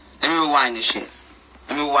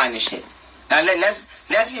 Now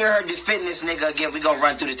let's hear her defend this nigga again. We gonna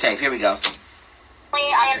run through the tape. Here we go.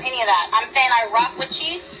 I am any of that. I'm saying I rock with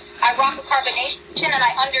Chief. I rock with Carbonation, and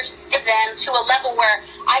I understand them to a level where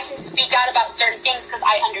I can speak out about certain things because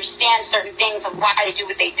I understand certain things of why they do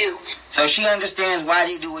what they do. So she understands why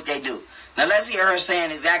they do what they do. Now let's hear her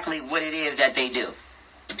saying exactly what it is that they do.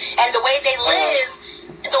 And the way they live,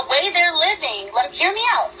 the way they're living, hear me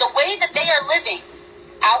out, the way that they are living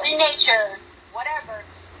out in nature, whatever.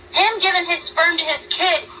 Him giving his sperm to his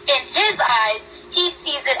kid, in his eyes, he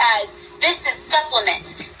sees it as, this is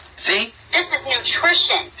supplement. See? This is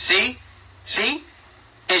nutrition. See? See?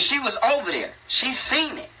 And she was over there. She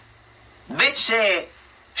seen it. Bitch said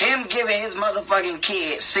him giving his motherfucking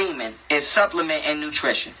kid semen is supplement and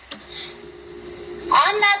nutrition.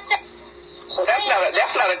 I'm not saying. So that's not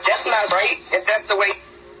right. If that's the way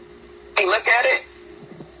he look at it.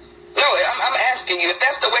 No, I'm asking you, if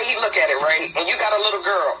that's the way he look at it, right? And you got a little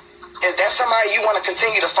girl, is that somebody you want to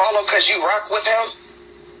continue to follow because you rock with him?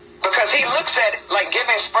 Because he looks at it like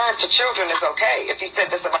giving sperm to children is okay. If he said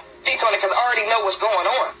this about, speak on it because I already know what's going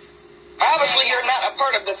on. Obviously, you're not a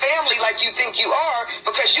part of the family like you think you are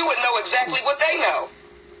because you would know exactly what they know.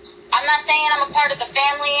 I'm not saying I'm a part of the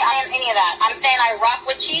family. I am any of that. I'm saying I rock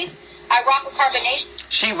with Chief. I rock with Carbonation.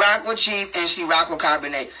 She rock with Chief and she rock with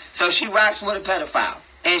Carbonate. So she rocks with a pedophile.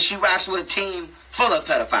 And she rocks with a team full of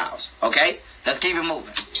pedophiles. Okay? Let's keep it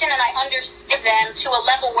moving. And I understand them to a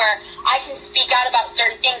level where I can speak out about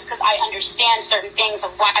certain things because I understand certain things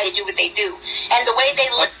of why they do what they do. And the way they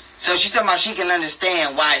look. So she's talking about she can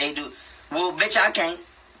understand why they do. Well, bitch, I can't.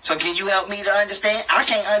 So can you help me to understand? I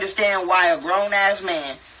can't understand why a grown-ass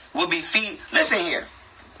man would be Listen here.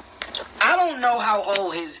 I don't know how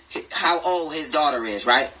old his daughter is,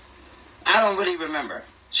 right? I don't really remember.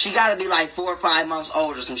 She got to be like 4 or 5 months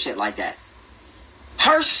old or some shit like that.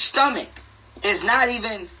 Her stomach is not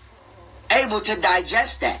even able to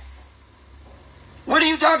digest that. What are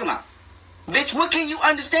you talking about? Bitch, what can you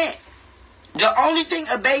understand? The only thing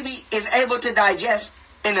a baby is able to digest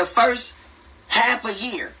in the first half a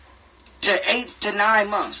year to 8 to 9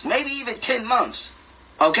 months, maybe even 10 months,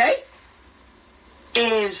 okay,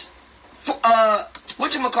 is,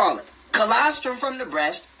 colostrum from the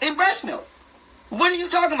breast and breast milk. What are you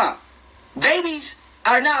talking about? Babies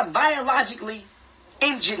are not biologically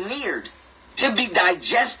engineered to be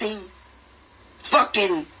digesting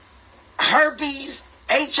fucking herpes,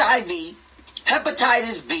 HIV,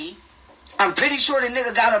 hepatitis B. I'm pretty sure the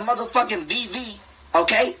nigga got a motherfucking BV,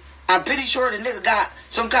 okay? I'm pretty sure the nigga got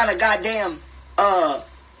some kind of goddamn, I'm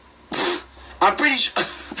pretty sure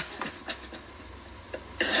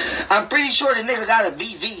the nigga got a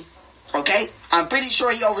BV, okay? I'm pretty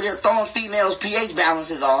sure he over there throwing females' pH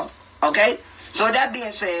balances off, okay? So with that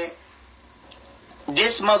being said,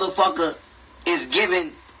 this motherfucker is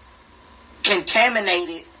giving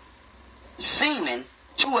contaminated semen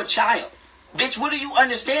to a child. Bitch, what do you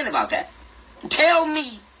understand about that? Tell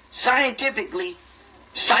me scientifically,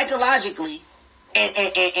 psychologically,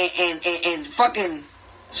 and fucking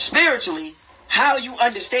spiritually how you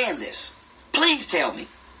understand this. Please tell me.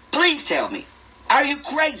 Please tell me. Are you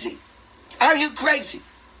crazy? Are you crazy?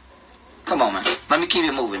 Come on, man. Let me keep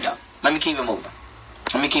it moving, though. Let me keep it moving.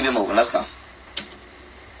 Let's go.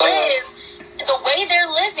 Live the way they're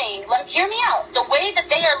living. Hear me out. The way that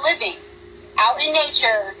they are living out in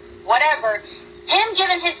nature, whatever. Him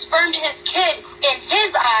giving his sperm to his kid, in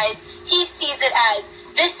his eyes, he sees it as,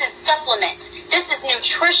 this is supplement. This is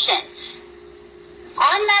nutrition.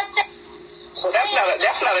 I'm not saying. So that's not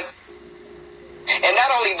a. And not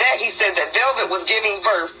only that, he said that Velvet was giving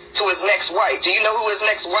birth to his next wife. Do you know who his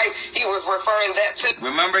next wife he was referring that to?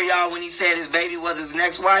 Remember, y'all, when he said his baby was his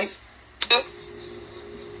next wife?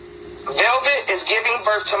 Velvet is giving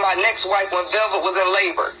birth to my next wife when Velvet was in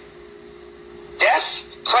labor. That's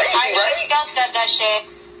crazy, I know right? y'all said that shit.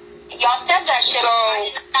 Y'all said that shit. So, I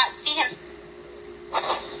did not see him.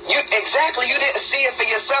 You didn't see it for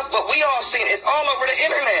yourself, but we all seen it. It's all over the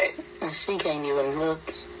internet. And she can't even look.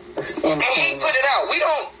 And he put it out.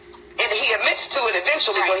 And he admits to it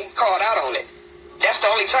eventually when he's called out on it. That's the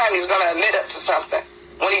only time he's going to admit up to something.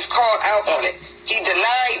 When he's called out on it. He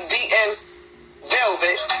denied beating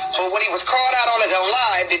Velvet, but when he was called out on it on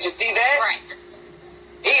live, did you see that? Right.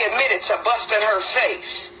 He admitted to busting her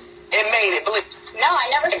face and made it bleed. No, I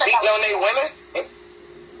never said beating that. on their women.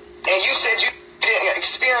 And you said you didn't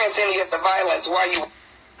experience any of the violence while you...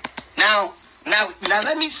 Now,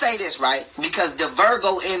 let me say this, right? Because the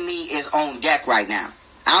Virgo in me is on deck right now.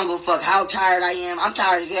 I don't give a fuck how tired I am. I'm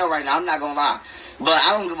tired as hell right now. I'm not gonna lie. But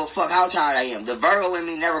I don't give a fuck how tired I am. The Virgo in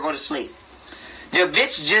me never go to sleep. The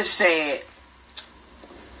bitch just said,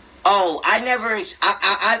 oh, I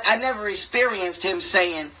never experienced him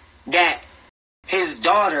saying that his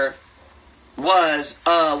daughter was,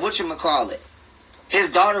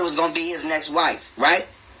 his daughter was gonna be his next wife, right?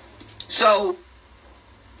 So,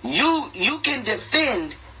 you can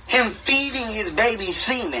defend him feeding his baby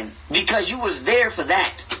semen because you was there for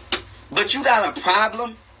that. But you got a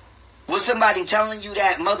problem with somebody telling you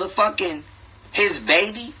that motherfucking his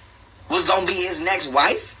baby was gonna be his next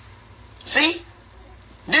wife? See?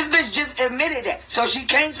 This bitch just admitted that. So she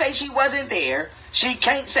can't say she wasn't there. She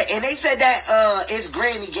can't say, and they said that it's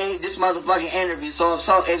Granny gave this motherfucking interview. So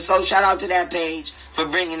if so, shout out to that page for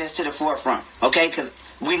bringing this to the forefront, okay? Because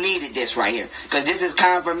we needed this right here. Because this is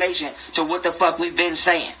confirmation to what the fuck we've been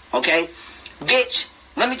saying, okay? Bitch,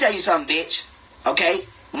 let me tell you something, bitch, okay?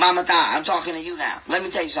 Mama Thigh, I'm talking to you now. Let me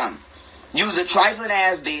tell you something. You's a trifling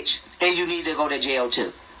ass bitch, and you need to go to jail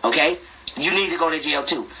too, okay? You need to go to jail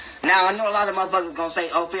too. Now, I know a lot of motherfuckers gonna say,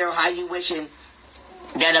 oh, Pharaoh, how you wishing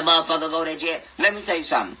that a motherfucker go to jail? Let me tell you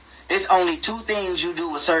something. It's only two things you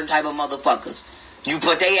do with certain type of motherfuckers. You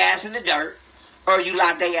put their ass in the dirt, or you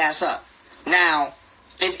lock their ass up. Now,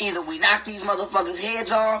 it's either we knock these motherfuckers'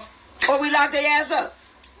 heads off, or we lock their ass up.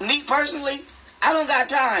 Me, personally, I don't got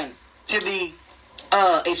time to be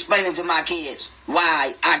explaining to my kids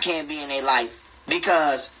why I can't be in their life.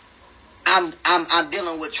 Because I'm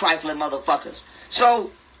dealing with trifling motherfuckers.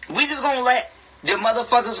 So, we just gonna let the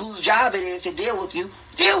motherfuckers whose job it is to deal with you.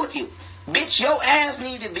 Bitch, your ass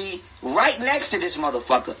need to be right next to this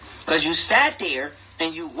motherfucker. Because you sat there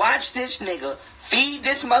and you watched this nigga feed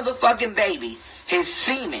this motherfucking baby his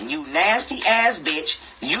semen. You nasty ass bitch.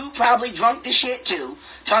 You probably drunk the shit too.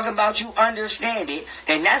 Talking about you understand it.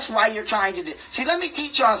 And that's why you're trying to do. See, let me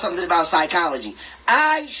teach y'all something about psychology.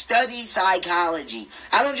 I study psychology.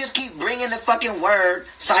 I don't just keep bringing the fucking word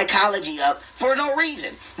psychology up for no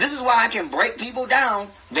reason. This is why I can break people down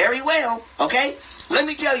very well, okay? Let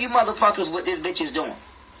me tell you motherfuckers what this bitch is doing.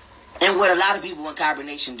 And what a lot of people in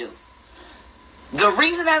Carbonation do. The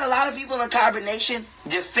reason that a lot of people in Carbonation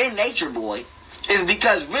defend NatureBoy is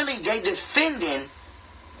because really they defending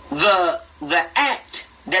the act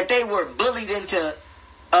that they were bullied into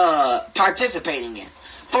participating in.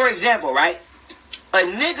 For example, right? A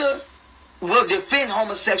nigga will defend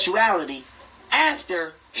homosexuality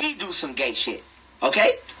after he do some gay shit.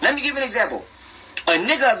 Okay? Let me give you an example. A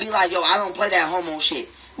nigga be like, yo, I don't play that homo shit.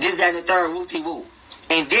 This, that, and the third, woo-tee-woo.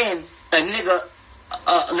 And then a nigga,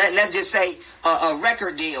 let's just say a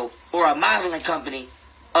record deal or a modeling company,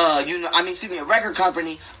 a record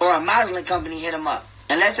company or a modeling company hit him up.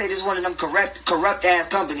 And let's say this is one of them corrupt ass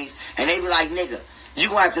companies, and they be like, nigga, you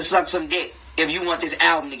gonna have to suck some dick if you want this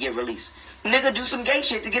album to get released. Nigga do some gay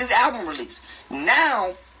shit to get his album released.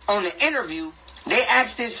 Now, on the interview, they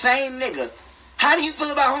asked this same nigga, how do you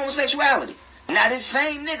feel about homosexuality? Now, this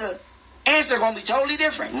same nigga answer gonna be totally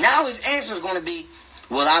different. Now his answer is gonna be,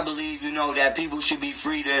 well, I believe, that people should be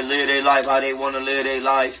free to live their life how they want to live their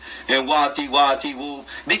life, and woo.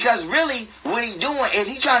 Because really, what he doing is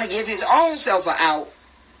he trying to give his own self a out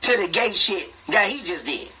to the gay shit that he just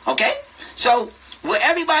did, okay? So, what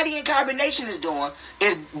everybody in Carbonation is doing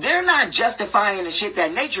is they're not justifying the shit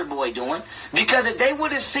that NatureBoy doing, because if they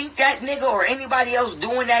would have seen that nigga or anybody else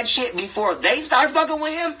doing that shit before they start fucking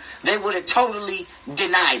with him, they would have totally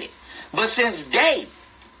denied it. But since they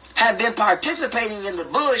have been participating in the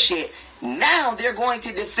bullshit, now they're going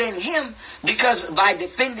to defend him, because by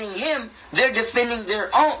defending him, they're defending their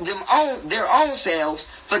own selves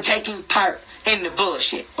for taking part in the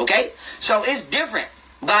bullshit, okay? So it's different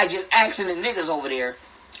by just asking the niggas over there,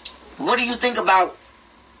 what do you think about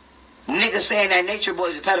niggas saying that NatureBoy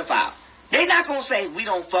is a pedophile? They not gonna say we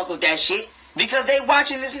don't fuck with that shit, because they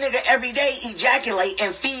watching this nigga every day ejaculate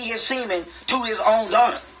and feed his semen to his own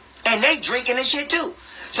daughter. And they drinking this shit too.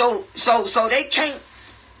 So they can't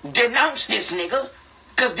denounce this nigga,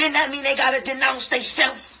 because then that mean they gotta denounce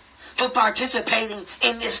themselves for participating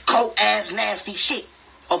in this cold ass nasty shit.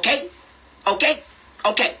 Okay?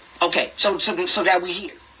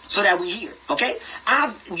 So that we hear. Okay?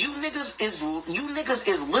 You niggas is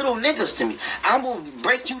little niggas to me. I'm gonna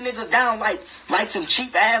break you niggas down like some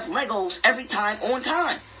cheap ass Legos every time on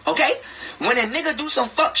time. Okay? When a nigga do some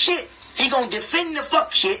fuck shit, he gonna defend the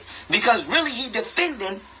fuck shit, because really he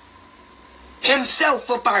defending himself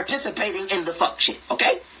for participating in the fuck shit,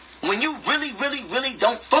 okay? When you really, really, really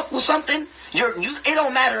don't fuck with something, it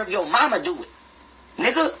don't matter if your mama do it.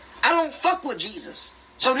 Nigga, I don't fuck with Jesus.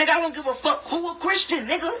 So, nigga, I don't give a fuck who a Christian,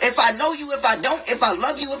 nigga. If I know you, if I don't, if I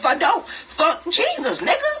love you, if I don't. Fuck Jesus,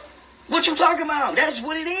 nigga. What you talking about? That's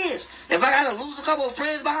what it is. If I gotta lose a couple of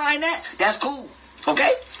friends behind that, that's cool,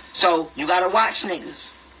 okay? So, you gotta watch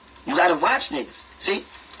niggas. See?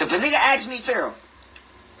 If a nigga asks me, Pharaoh,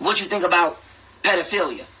 what you think about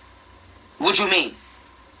pedophilia? What you mean?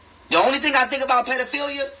 The only thing I think about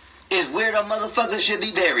pedophilia is where the motherfucker should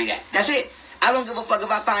be buried at. That's it. I don't give a fuck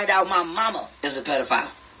if I find out my mama is a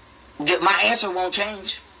pedophile. My answer won't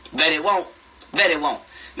change. Bet it won't.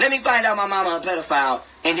 Let me find out my mama a pedophile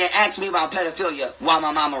and then ask me about pedophilia while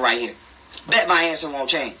my mama right here. Bet my answer won't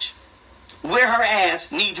change. Where her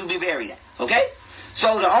ass needs to be buried at. Okay?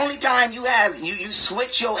 So the only time you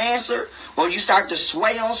switch your answer or you start to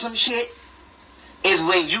sway on some shit is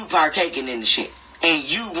when you partaking in the shit and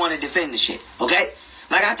you want to defend the shit. Okay?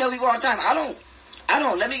 Like I tell people all the time, I don't,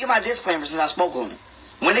 let me get my disclaimer since I spoke on it.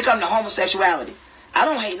 When it comes to homosexuality, I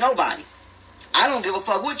don't hate nobody. I don't give a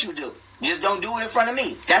fuck what you do. Just don't do it in front of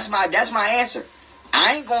me. That's my answer.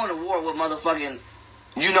 I ain't going to war with motherfucking,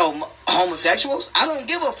 homosexuals. I don't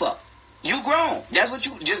give a fuck. You grown. That's what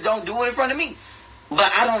you, just don't do it in front of me. But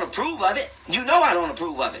I don't approve of it. You know I don't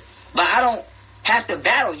approve of it. But I don't have to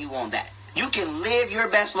battle you on that. You can live your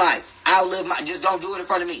best life. I'll live just don't do it in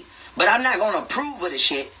front of me. But I'm not going to approve of the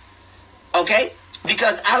shit. Okay?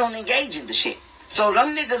 Because I don't engage in the shit. So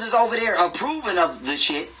them niggas is over there approving of the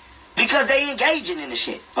shit because they engaging in the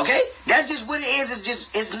shit. Okay? That's just what it is.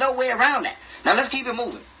 It's no way around that. Now let's keep it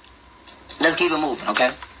moving. Let's keep it moving,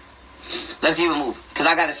 okay? Let's keep it moving. Because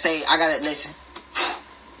I got to listen.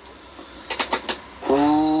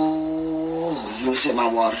 Ooh, let me sip my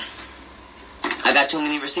water. I got too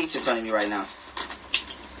many receipts in front of me right now.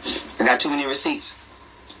 I got too many receipts.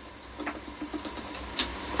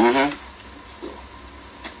 I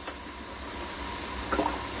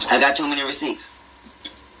got too many receipts.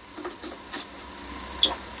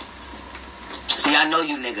 See, I know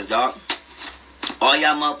you niggas, dog. All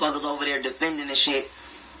y'all motherfuckers over there defending this shit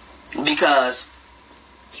because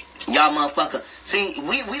y'all motherfucker. See,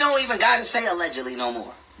 we don't even gotta say allegedly no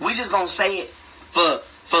more. We just gonna say it for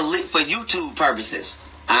YouTube purposes.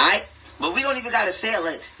 Alright? But we don't even gotta say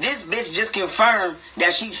it. This bitch just confirmed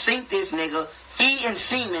that she synced this nigga feeding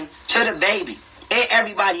semen to the baby and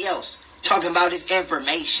everybody else talking about this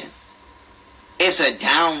information. It's a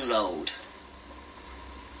download.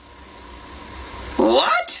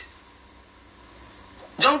 What?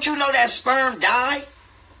 Don't you know that sperm die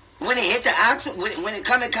when it hit the when it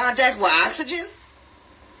come in contact with oxygen?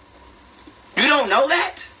 You don't know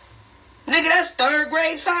that? Nigga, that's 3rd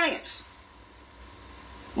grade science.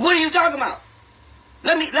 What are you talking about?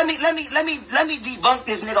 Let me debunk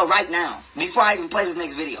this nigga right now before I even play this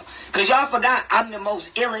next video. Cause y'all forgot I'm the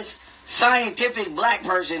most illest scientific black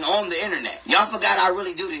person on the internet. Y'all forgot I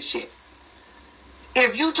really do this shit.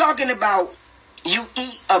 If you talking about you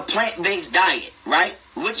eat a plant-based diet, right?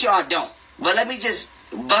 Which y'all don't. But let me just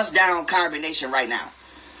bust down carbonation right now.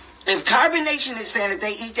 If carbonation is saying that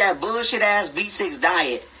they eat that bullshit-ass B6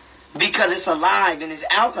 diet because it's alive and it's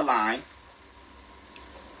alkaline,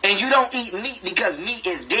 and you don't eat meat because meat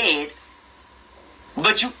is dead,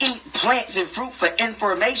 but you eat plants and fruit for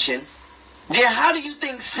information, then how do you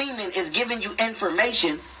think semen is giving you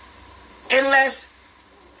information unless,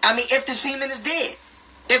 if the semen is dead?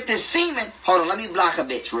 If the semen... Hold on, let me block a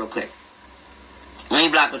bitch real quick. Let me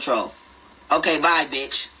block a troll. Okay, bye,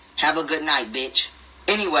 bitch. Have a good night, bitch.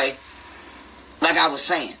 Anyway, like I was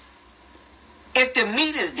saying, if the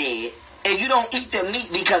meat is dead and you don't eat the meat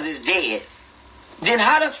because it's dead, then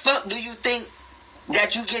how the fuck do you think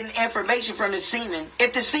that you getting information from the semen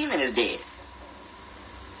if the semen is dead?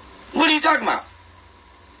 What are you talking about?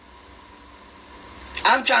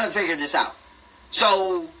 I'm trying to figure this out.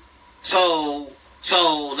 So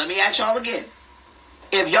let me ask y'all again.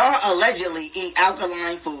 If y'all allegedly eat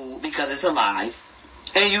alkaline food because it's alive,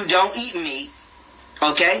 and you don't eat meat,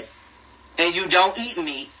 okay? And you don't eat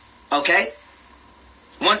meat, okay?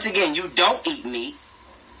 Once again, you don't eat meat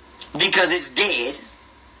because it's dead,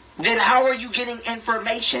 then how are you getting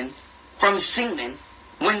information from semen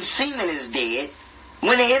when semen is dead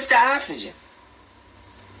when it hits the oxygen?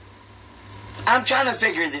 I'm trying to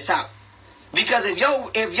figure this out. Because if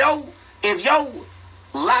your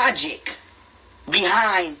logic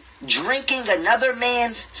behind drinking another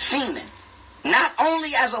man's semen, not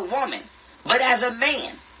only as a woman, but as a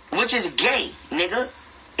man, which is gay, nigga,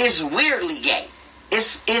 it's weirdly gay.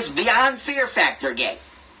 It's beyond Fear Factor gay.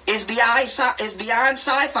 It's beyond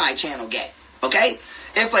Sci-Fi Channel gay. Okay?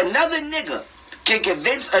 If another nigga can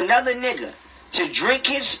convince another nigga to drink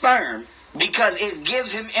his sperm because it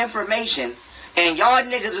gives him information, and y'all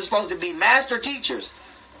niggas are supposed to be master teachers,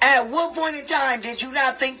 at what point in time did you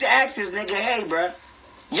not think to ask this nigga, hey, bruh,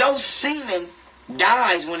 your semen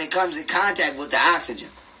dies when it comes in contact with the oxygen.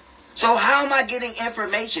 So how am I getting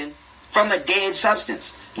information from a dead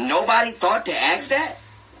substance? Nobody thought to ask that?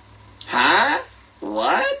 Huh?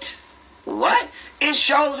 What? It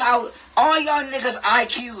shows how all y'all niggas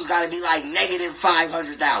IQs gotta be like negative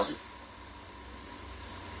 500,000.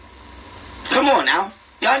 Come on now.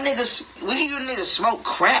 Y'all niggas, when you niggas smoke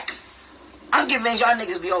crack, I'm convinced y'all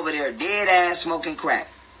niggas be over there dead ass smoking crack.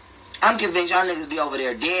 I'm convinced.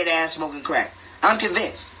 I'm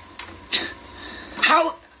convinced.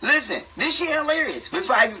 Listen, this shit hilarious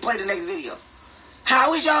before I even play the next video.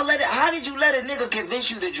 How did you let a nigga convince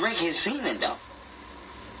you to drink his semen, though?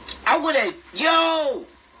 I would have,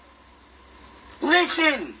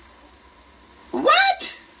 listen.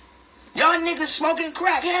 What? Y'all niggas smoking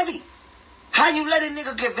crack heavy. How you let a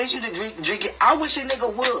nigga convince you to drink it? I wish a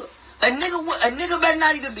nigga would. A nigga better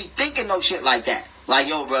not even be thinking no shit like that. Like,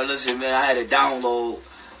 yo, bro, listen, man, I had to download.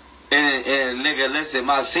 And nigga, listen,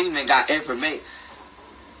 my semen got information.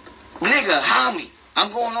 Nigga, homie, I'm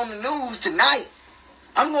going on the news tonight.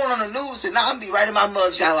 I'm gonna be writing my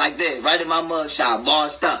mugshot like this. Writing my mugshot,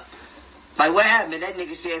 bossed up. Like, what happened? That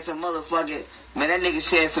nigga said some motherfucking... Man, that nigga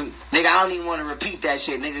said some... Nigga, I don't even want to repeat that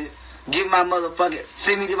shit, nigga. Give my motherfucking...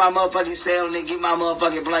 Send me to my motherfucking cell, nigga. Give my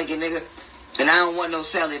motherfucking blanket, nigga. And I don't want no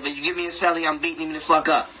celly. But you give me a celly, I'm beating him the fuck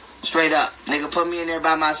up. Straight up. Nigga, put me in there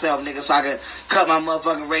by myself, nigga, so I can cut my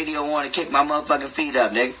motherfucking radio on and kick my motherfucking feet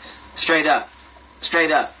up, nigga. Straight up.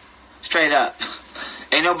 Straight up. Straight up.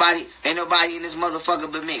 Ain't nobody in this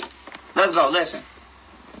motherfucker but me. Let's go. Listen.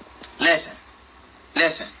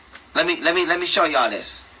 Let me show y'all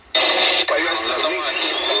this. Why you asking for me?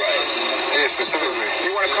 Right. Yeah, specifically.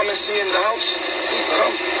 You want to come and see in the house?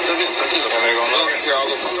 Come.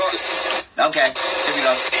 Okay. Here we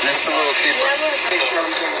go. Let's a little keeper. Make sure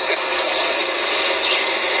everything's set.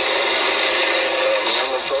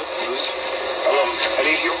 Hello. How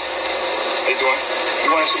you doing? You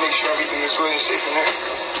wanted to make sure everything is good and safe in there?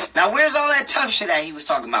 Now, where's all that tough shit that he was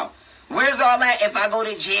talking about? Where's all that? If I go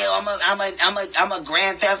to jail, I'm a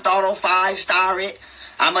Grand Theft Auto 5-star it.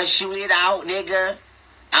 I'ma shoot it out, nigga.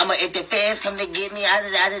 If the feds come to get me,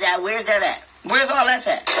 where's that at? Where's all that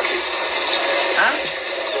at? Huh?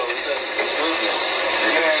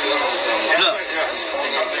 Look.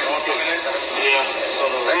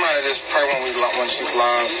 They might have just prayed when she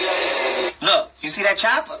flies. Look, you see that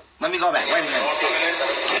chopper? Let me go back. Wait a minute.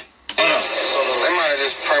 Hold on. They might have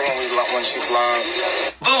just prayed when she flies.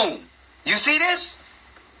 Boom. You see this?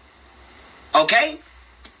 Okay?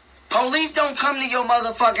 Police don't come to your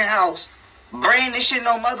motherfucking house brandishing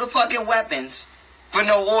no motherfucking weapons for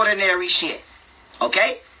no ordinary shit.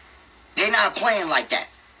 Okay? They not playing like that.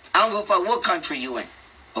 I don't give a fuck what country you in.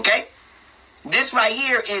 Okay? This right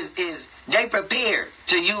here is they prepared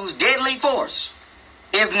to use deadly force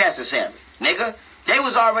if necessary. Nigga, they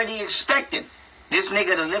was already expecting this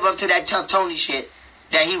nigga to live up to that tough Tony shit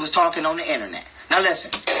that he was talking on the internet. Now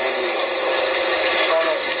listen.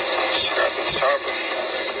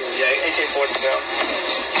 Yeah, AK-47.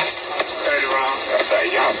 30 round.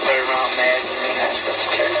 Y'all 30 round man.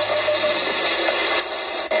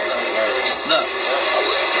 Look.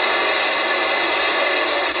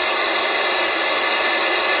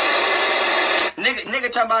 Nigga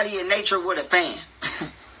talking about he in nature with a fan.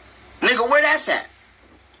 Nigga, where that's at?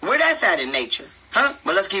 Where that's at in nature? Huh?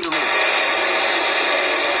 But let's keep it moving.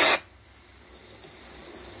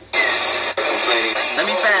 Let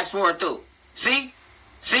me fast forward through. See?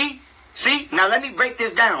 Now let me break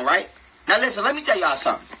this down, right? Now listen, let me tell y'all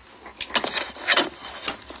something.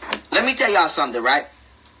 Right?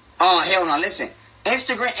 Oh, hell no, listen.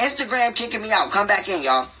 Instagram kicking me out. Come back in,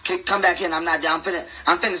 y'all. Come back in. I'm not down.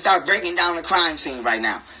 I'm finna start breaking down the crime scene right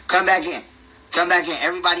now. Come back in.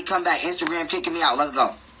 Everybody come back. Instagram kicking me out. Let's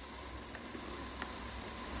go.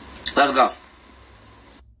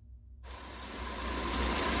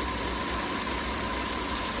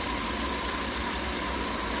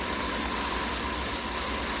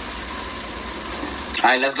 All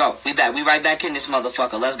right, let's go. We back. We right back in this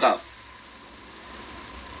motherfucker. Let's go.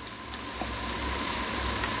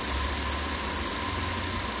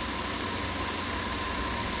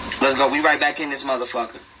 We right back in this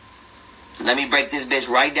motherfucker. Let me break this bitch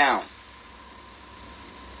right down.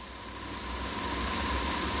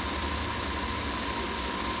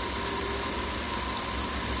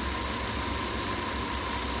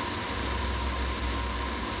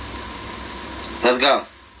 Let's go.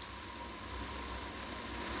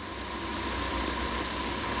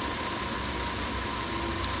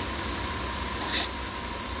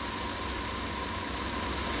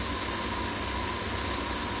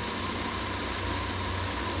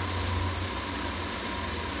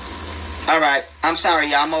 All right, I'm sorry,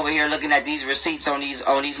 y'all. I'm over here looking at these receipts on these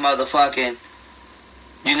motherfucking,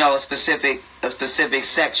 a specific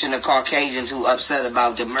section of Caucasians who upset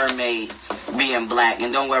about the mermaid being black.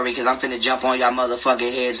 And don't worry, because I'm finna jump on y'all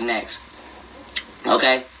motherfucking heads next.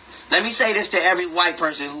 Okay? Let me say this to every white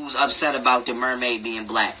person who's upset about the mermaid being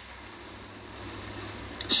black.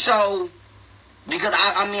 So, because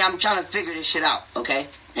I'm trying to figure this shit out, okay?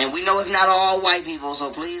 And we know it's not all white people, so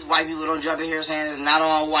please, white people, don't jump in here saying it's not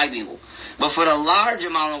all white people. But for the large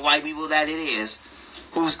amount of white people that it is,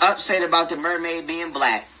 who's upset about the mermaid being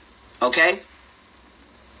black, okay?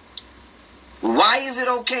 Why is it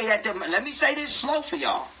okay that let me say this slow for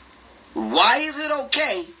y'all. Why is it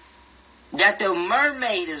okay that the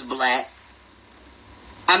mermaid is black?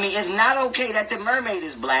 I mean, it's not okay that the mermaid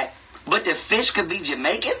is black, but the fish could be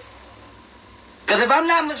Jamaican? Because if I'm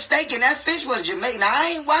not mistaken, that fish was Jamaican. Now,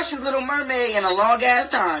 I ain't watched The Little Mermaid in a long ass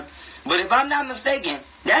time, but if I'm not mistaken,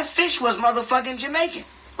 that fish was motherfucking Jamaican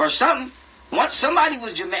or something. Once somebody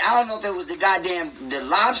was Jamaican. I don't know if it was the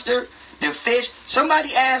lobster, the fish.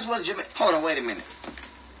 Somebody asked was Jamaican. Hold on, wait a minute.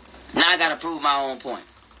 Now I gotta prove my own point.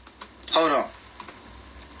 Hold on.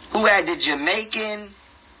 Who had the Jamaican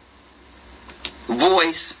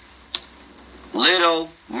voice,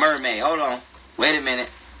 Little Mermaid? Hold on. Wait a minute.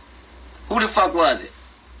 Who the fuck was it?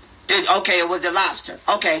 Okay, it was the lobster.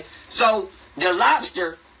 Okay, so the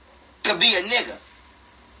lobster could be a nigga.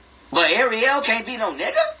 But Ariel can't be no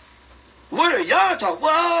nigga? What are y'all talking?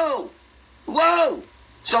 Whoa.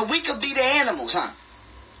 So we could be the animals, huh?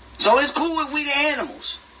 So it's cool if we the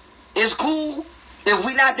animals. It's cool if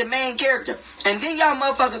we not the main character. And then y'all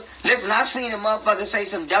motherfuckers, listen, I seen a motherfucker say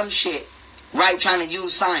some dumb shit, right, trying to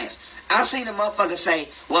use science. I seen a motherfucker say,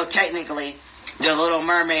 well, technically, the Little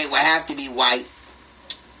Mermaid would have to be white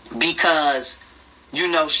because, you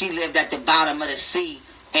know, she lived at the bottom of the sea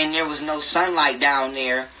and there was no sunlight down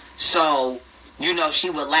there. So, you know, she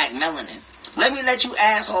would lack melanin. Let me let you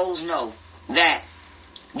assholes know that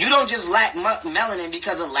you don't just lack melanin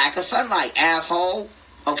because of lack of sunlight, asshole.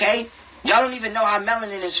 Okay? Y'all don't even know how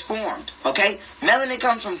melanin is formed. Okay? Melanin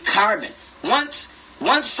comes from carbon. Once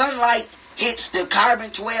sunlight hits the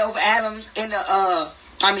carbon-12 atoms in the,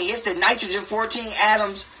 it's the nitrogen-14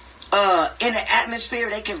 atoms in the atmosphere,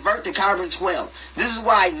 they convert to carbon-12. This is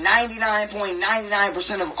why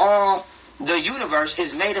 99.99% of all the universe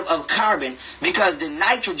is made up of carbon, because the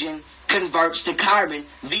nitrogen converts to carbon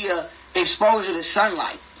via exposure to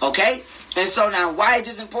sunlight. Okay? And so now, why is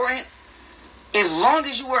this important? As long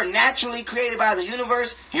as you are naturally created by the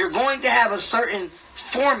universe, you're going to have a certain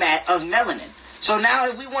format of melanin. So now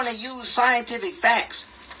if we want to use scientific facts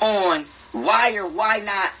on why or why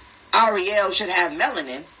not Ariel should have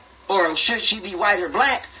melanin, or should she be white or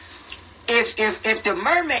black, if the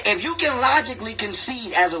mermaid, if you can logically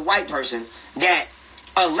concede as a white person that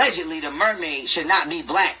allegedly the mermaid should not be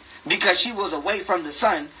black because she was away from the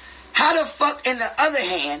sun, how the fuck, in the other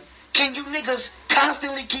hand, can you niggas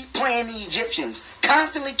constantly keep playing the Egyptians,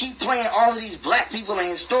 constantly keep playing all of these black people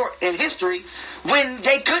in history when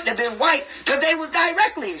they couldn't have been white because they was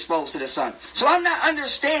directly exposed to the sun? So I'm not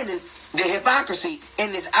understanding the hypocrisy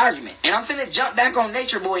in this argument. And I'm finna jump back on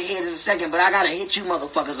NatureBoy head in a second, but I gotta hit you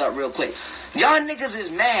motherfuckers up real quick. Y'all niggas is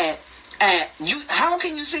mad at you. How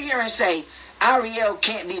can you sit here and say Ariel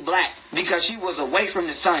can't be black because she was away from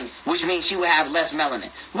the sun, which means she would have less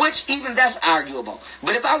melanin? Which, even that's arguable.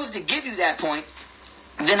 But if I was to give you that point,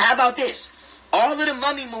 then how about this? All of the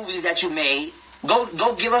mummy movies that you made,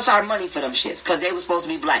 go give us our money for them shits, because they were supposed to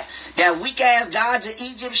be black. That weak-ass Gods of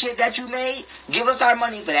Egypt shit that you made, give us our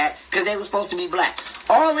money for that, because they were supposed to be black.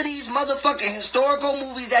 All of these motherfucking historical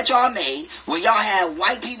movies that y'all made, where y'all had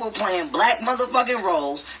white people playing black motherfucking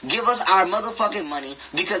roles, give us our motherfucking money,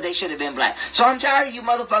 because they should have been black. So I'm tired of you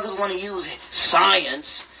motherfuckers want to use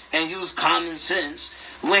science and use common sense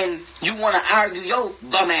when you want to argue your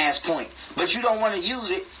bum-ass point, but you don't want to use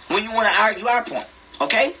it when you want to argue our point,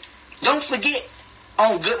 okay? Don't forget,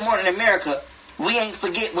 on Good Morning America, we ain't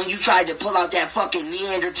forget when you tried to pull out that fucking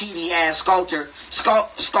Neanderthal-ass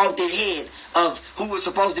sculpted head of who was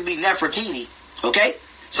supposed to be Nefertiti, okay?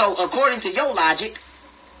 So, according to your logic,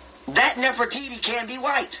 that Nefertiti can't be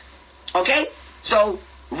white, okay? So,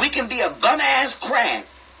 we can be a bum-ass crab,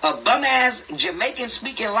 a bum-ass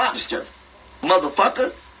Jamaican-speaking lobster,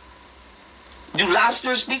 motherfucker. Do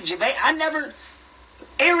lobsters speak Jamaican?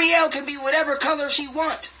 Ariel can be whatever color she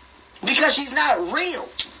wants, because she's not real.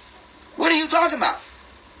 What are you talking about?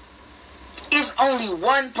 It's only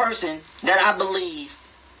one person that I believe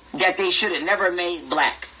that they should have never made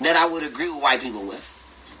black that I would agree with white people with.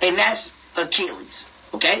 And that's Achilles.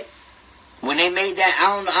 Okay? When they made that,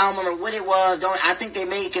 I don't remember what it was. I think they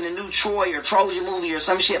made it in a new Troy or Trojan movie or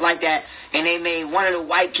some shit like that, and they made one of the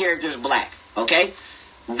white characters black. Okay?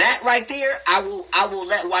 That right there, I will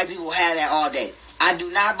let white people have that all day. I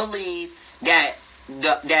do not believe that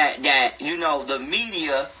the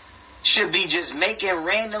media should be just making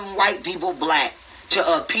random white people black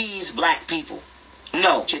to appease black people.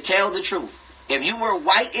 No, to tell the truth. If you were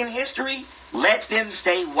white in history, let them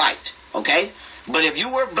stay white, okay? But if you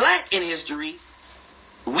were black in history,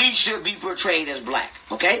 we should be portrayed as black,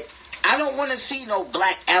 okay? I don't want to see no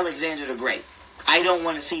black Alexander the Great. I don't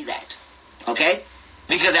want to see that, okay?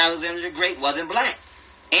 Because Alexander the Great wasn't black,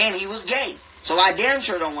 and he was gay. So I damn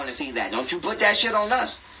sure don't want to see that. Don't you put that shit on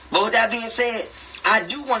us. But with that being said, I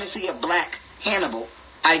do want to see a black Hannibal.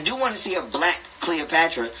 I do want to see a black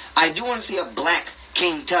Cleopatra. I do want to see a black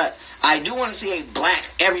King Tut. I do want to see a black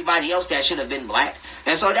everybody else that should have been black.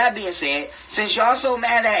 And so that being said, since y'all so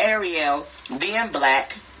mad at Ariel being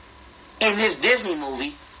black in this Disney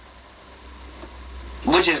movie,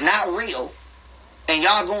 which is not real, and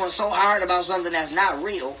y'all going so hard about something that's not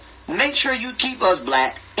real, make sure you keep us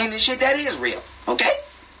black in the shit that is real. Okay?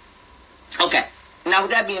 Okay. Now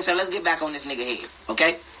with that being said, let's get back on this nigga head.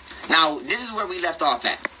 Okay? Now, this is where we left off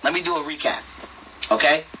at. Let me do a recap.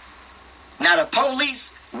 Okay? Now, the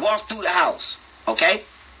police walked through the house. Okay?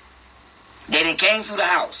 They done came through the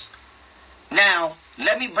house. Now,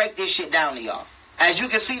 let me break this shit down to y'all. As you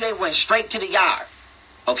can see, they went straight to the yard.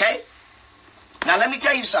 Okay? Now, let me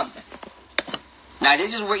tell you something. Now,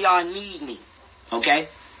 this is where y'all need me. Okay?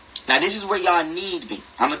 Now, this is where y'all need me.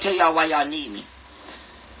 I'm going to tell y'all why y'all need me.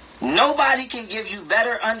 Nobody can give you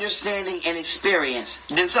better understanding and experience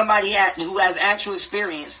than somebody who has actual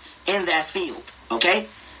experience in that field. Okay?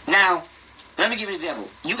 Now, let me give you an example.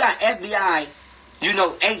 You got FBI,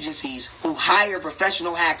 agencies who hire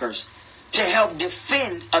professional hackers to help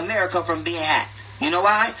defend America from being hacked. You know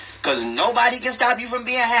why? Because nobody can stop you from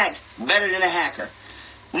being hacked better than a hacker.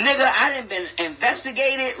 Nigga, I done been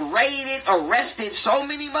investigated, raided, arrested so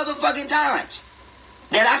many motherfucking times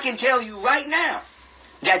that I can tell you right now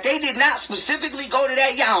that they did not specifically go to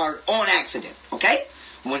that yard on accident, okay?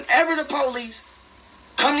 Whenever the police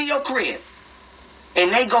come to your crib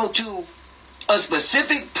and they go to a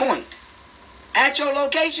specific point at your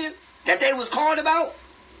location that they was called about,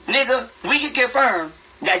 nigga, we can confirm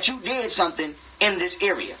that you did something in this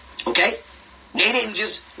area, okay? They didn't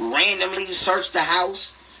just randomly search the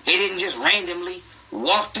house. They didn't just randomly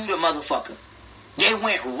walk through the motherfucker. They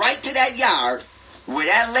went right to that yard where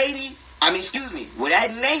that lady, where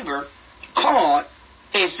that neighbor called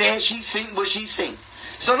and said she seen what she seen.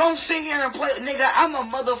 So don't sit here and play, nigga, I'm a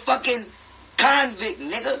motherfucking convict,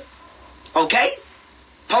 nigga. Okay?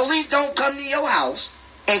 Police don't come to your house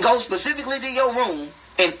and go specifically to your room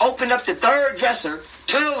and open up the third dresser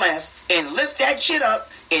to the left and lift that shit up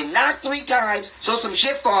and knock 3 times so some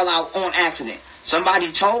shit fall out on accident.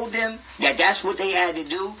 Somebody told them that that's what they had to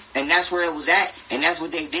do, and that's where it was at, and that's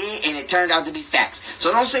what they did, and it turned out to be facts.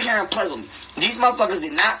 So don't sit here and play with me. These motherfuckers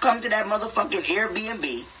did not come to that motherfucking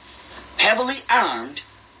Airbnb heavily armed,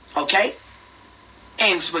 okay?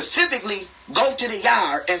 And specifically go to the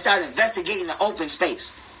yard and start investigating the open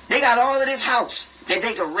space. They got all of this house that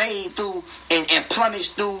they could raid through and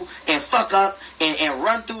plumage through and fuck up and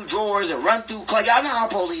run through drawers and run through clothes. Y'all know how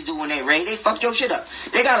police do when they raid. They fuck your shit up.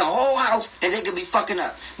 They got a whole house that they could be fucking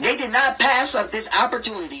up. They did not pass up this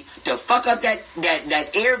opportunity to fuck up that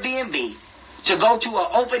Airbnb to go to an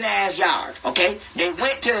open ass yard. Okay? They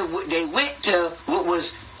went to what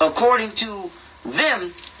was, according to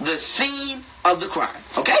them, the scene of the crime.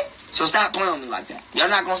 Okay? So stop playing with me like that. Y'all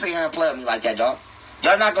not gonna sit here and play with me like that, dog.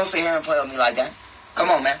 Y'all not gonna sit here and play with me like that. Come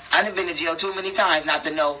on, man. I done been to jail too many times not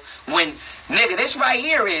to know when, nigga, this right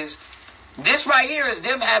here is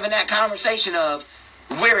them having that conversation of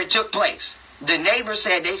where it took place. The neighbor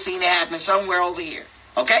said they seen it happen somewhere over here.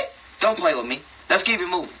 Okay? Don't play with me. Let's keep it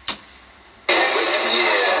moving. Yeah,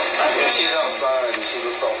 she's outside and she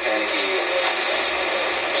looks all panicky.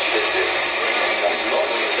 That's it. That's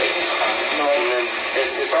normal. They just no, and then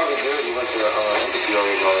it's probably good you went to the embassy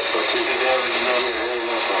already and all that stuff too. Because they already know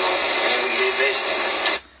what's going on.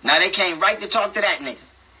 Now they came right to talk to that nigga.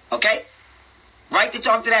 Okay? Right to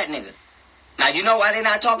talk to that nigga. Now you know why they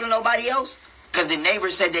not talking to nobody else? Because the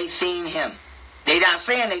neighbor said they seen him. They not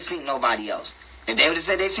saying they seen nobody else. If they would have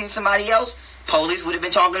said they seen somebody else, police would have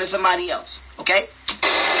been talking to somebody else. Okay?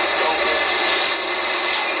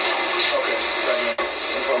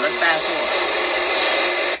 Let's fast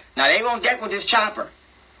forward. Now they on deck with this chopper.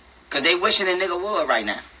 Because they wishing a nigga would right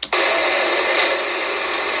now.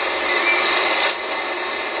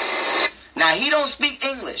 Now, he don't speak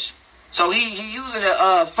English. So he using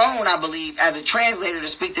a phone, I believe, as a translator to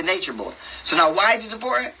speak to NatureBoy. So now, why is it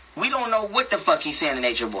important? We don't know what the fuck he's saying to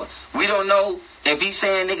NatureBoy. We don't know if he's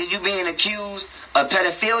saying, nigga, you being accused of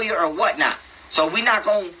pedophilia or whatnot. So we not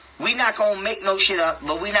gonna make no shit up,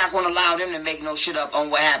 but we not gonna allow them to make no shit up on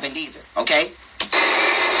what happened either. Okay?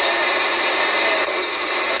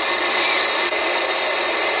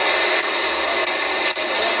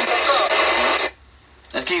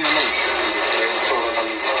 Let's keep it moving.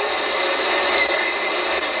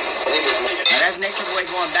 Now that's NatureBoy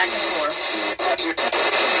going back and forth.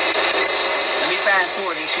 Let me fast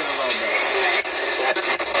forward this shit a little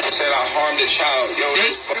bit. said I harmed a child. Yo, See?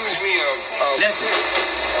 this accused me of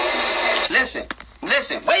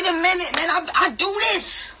Listen. Wait a minute, man. I do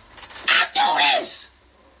this.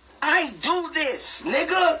 I do this,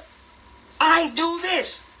 nigga. I do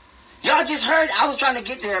this. Y'all just heard. I was trying to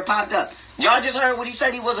get there. It popped up. Y'all just heard what he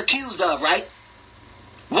said he was accused of, right?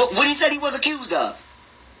 What he said he was accused of.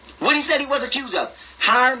 What he said he was accused of.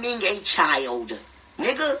 Harming a child.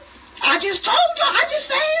 Nigga, I just told y'all.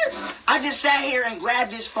 I just sat here and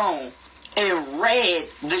grabbed his phone and read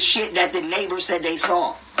the shit that the neighbors said they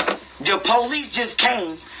saw. The police just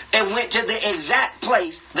came and went to the exact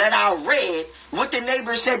place that I read what the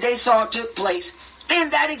neighbors said they saw took place in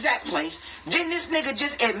that exact place. Then this nigga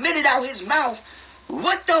just admitted out his mouth,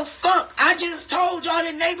 what the fuck? I just told y'all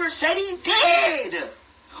the neighbor said he did.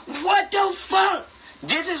 What the fuck?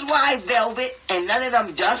 This is why Velvet and none of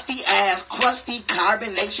them dusty ass, crusty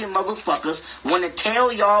carbonation motherfuckers want to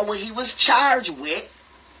tell y'all what he was charged with.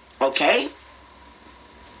 Okay?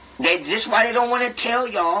 This is why they don't want to tell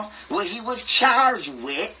y'all what he was charged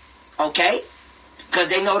with. Okay? Because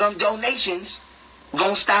they know them donations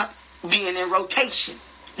gonna stop being in rotation.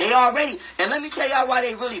 They already, and let me tell y'all why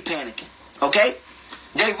they really panicking. Okay?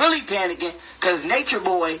 They really panicking because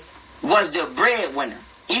NatureBoy was the breadwinner.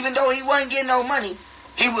 Even though he wasn't getting no money,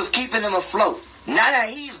 he was keeping them afloat. Now that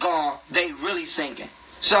he's gone, they really sinking.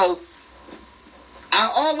 So,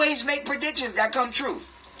 I always make predictions that come true.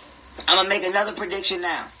 I'm going to make another prediction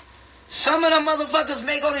now. Some of them motherfuckers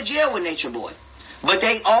may go to jail with NatureBoy. But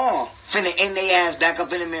they all finna end their ass back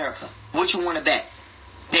up in America. What you want to bet?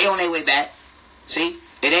 They on their way back. See?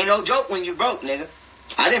 It ain't no joke when you broke, nigga.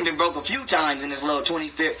 I done been broke a few times in this little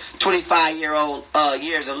 25-year-old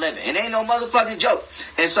years of living. It ain't no motherfucking joke.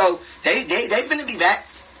 And so, they finna be back.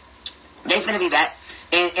 They finna be back.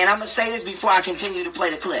 And I'm going to say this before I continue to play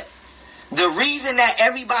the clip. The reason that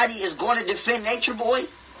everybody is going to defend NatureBoy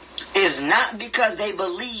is not because they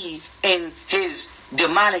believe in his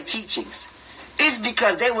demonic teachings. It's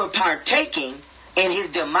because they were partaking in his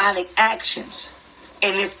demonic actions.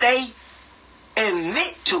 And if they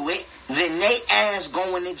admit to it, then they ass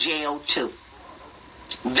going to jail too.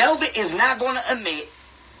 Velvet is not going to admit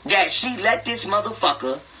that she let this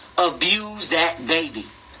motherfucker abuse that baby.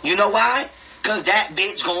 You know why? Because that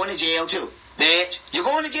bitch going to jail too. Bitch, you're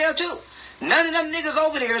going to jail too. None of them niggas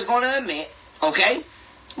over there is going to admit, okay,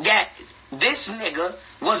 that this nigga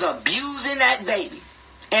was abusing that baby.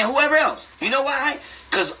 And whoever else. You know why?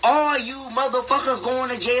 Because all you motherfuckers going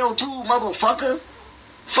to jail too, motherfucker.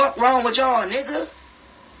 Fuck wrong with y'all, nigga.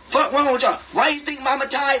 Fuck wrong with y'all. Why you think Mama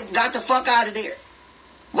Ty got the fuck out of there?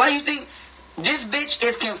 Why you think this bitch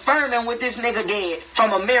is confirming what this nigga did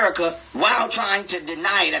from America while trying to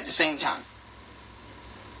deny it at the same time?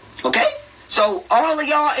 Okay? So all of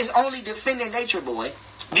y'all is only defending NatureBoy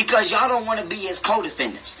because y'all don't want to be his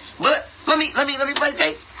co-defendants. But let me play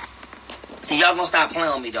tape. See, y'all gonna stop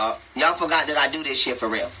playing with me, dog. Y'all forgot that I do this shit for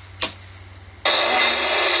real.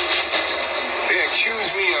 They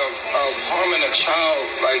accused me of harming a child,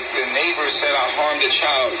 like the neighbor said I harmed a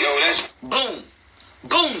child. Yo, that's boom,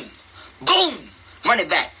 boom, boom. Run it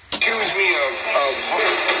back. Accused me of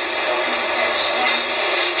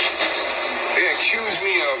they accused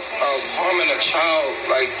me of harming a child,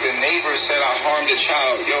 like the neighbor said I harmed a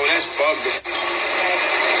child. Yo, that's bugged.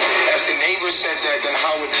 If the neighbor said that, then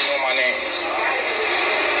how would they know my name?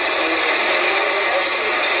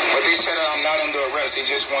 But they said that I'm not under arrest. They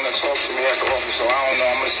just want to talk to me at the office, so I don't know.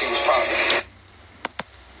 I'm gonna see what's popping.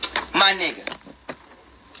 My nigga.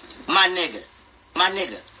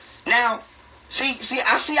 Now,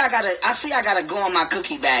 I gotta go on my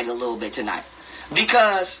cookie bag a little bit tonight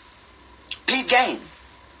because peep game.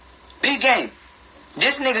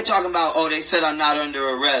 This nigga talking about, oh, they said I'm not under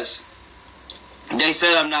arrest. They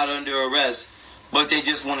said I'm not under arrest, but they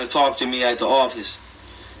just want to talk to me at the office.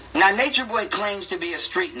 Now, NatureBoy claims to be a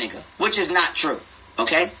street nigga, which is not true,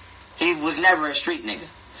 okay? He was never a street nigga.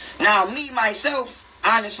 Now, me, myself,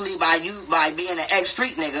 honestly, by being an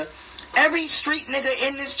ex-street nigga, every street nigga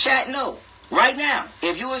in this chat know, right now,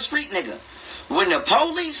 if you a street nigga, when the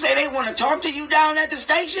police say they want to talk to you down at the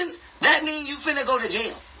station, that means you finna go to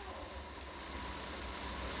jail.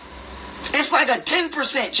 It's like a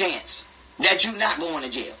 10% chance that you not going to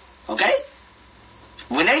jail, okay?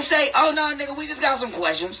 When they say, oh, no, nigga, we just got some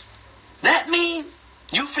questions, that mean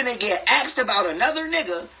you finna get asked about another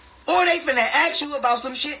nigga, or they finna ask you about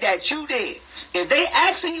some shit that you did. If they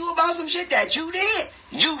asking you about some shit that you did,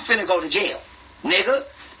 you finna go to jail, nigga.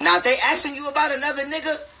 Now, if they asking you about another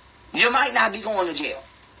nigga, you might not be going to jail.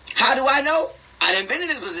 How do I know? I done been in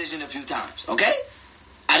this position a few times, okay?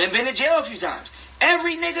 I done been to jail a few times.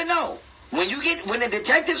 Every nigga know. When the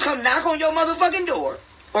detectives come knock on your motherfucking door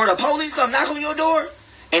or the police come knock on your door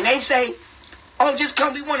and they say, oh, just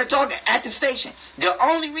come, we want to talk at the station. The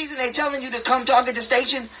only reason they telling you to come talk at the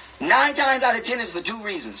station, 9 times out of 10 is for 2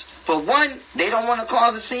 reasons. For one, they don't want to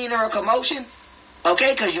cause a scene or a commotion.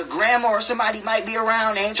 Okay, because your grandma or somebody might be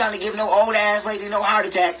around. They ain't trying to give no old ass lady no heart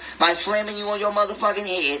attack by slamming you on your motherfucking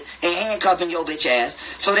head and handcuffing your bitch ass.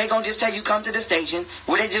 So they gonna just tell you come to the station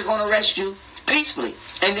where they just gonna arrest you peacefully.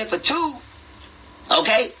 And then for 2,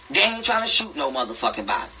 okay, they ain't trying to shoot no motherfucking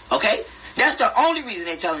body. Okay? That's the only reason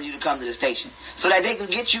they're telling you to come to the station. So that they can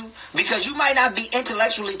get you, because you might not be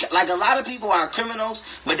intellectually, like a lot of people are criminals,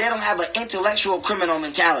 but they don't have an intellectual criminal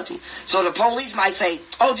mentality. So the police might say,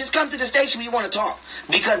 oh, just come to the station when you want to talk.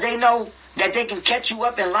 Because they know that they can catch you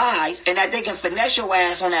up in lies and that they can finesse your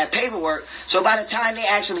ass on that paperwork. So by the time they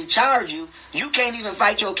actually charge you, you can't even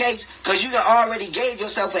fight your case because you already gave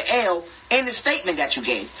yourself an L in the statement that you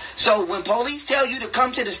gave. So when police tell you to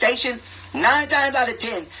come to the station, 9 times out of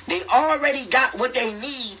 10, they already got what they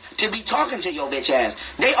need to be talking to your bitch ass.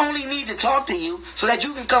 They only need to talk to you so that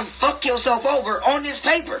you can come fuck yourself over on this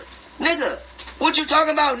paper. Nigga, what you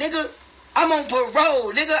talking about, nigga? I'm on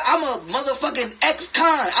parole, nigga. I'm a motherfucking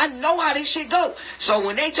ex-con. I know how this shit go. So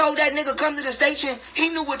when they told that nigga come to the station, he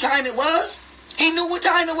knew what time it was. He knew what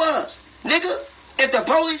time it was. Nigga, if the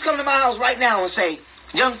police come to my house right now and say,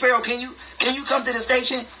 young Pharaoh, can you come to the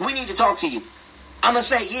station? We need to talk to you. I'm going to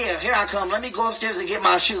say, yeah, here I come. Let me go upstairs and get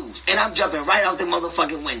my shoes. And I'm jumping right out the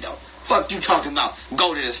motherfucking window. Fuck you talking about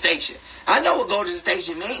go to the station. I know what go to the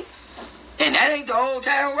station mean. And that ain't the Old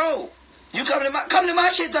Town Road. You come to my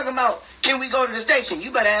shit talking about, can we go to the station?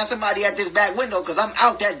 You better ask somebody at this back window because I'm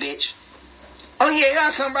out that bitch. Oh, yeah, here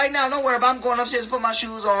I come right now. Don't worry about it. I'm going upstairs to put my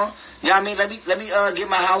shoes on. You know what I mean? Let me get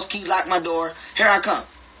my house key, lock my door. Here I come.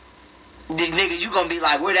 Nigga, you going to be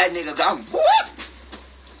like, where that nigga go? I'm, whoop!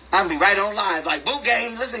 I'm be right on live, like, boo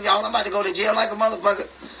gang, listen, y'all, I'm about to go to jail like a motherfucker.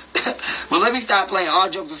 But let me stop playing, all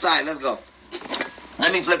jokes aside, let's go.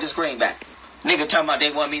 Let me flip the screen back. Nigga talking about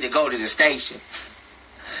they want me to go to the station.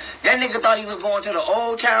 That nigga thought he was going to the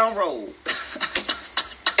Old Town Road. We all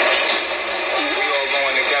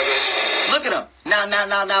going together. Look at him.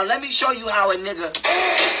 Now, let me show you how a nigga...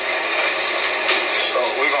 So,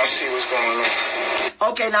 we gonna see what's going on.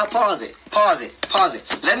 Okay, now pause it.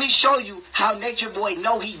 Let me show you how NatureBoy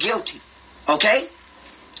know he guilty. Okay?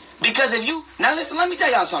 Because if you... Now listen, let me tell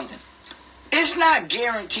y'all something. It's not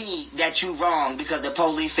guaranteed that you wrong because the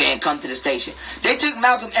police saying come to the station. They took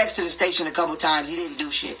Malcolm X to the station a couple times. He didn't do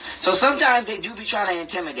shit. So sometimes they do be trying to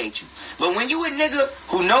intimidate you. But when you a nigga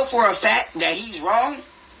who know for a fact that he's wrong,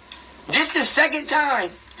 this the second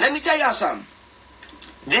time. Let me tell y'all something.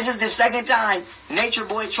 This is the second time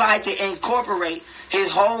NatureBoy tried to incorporate his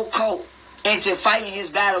whole cult into fighting his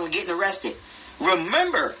battle and getting arrested.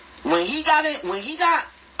 Remember when he got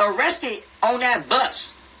arrested on that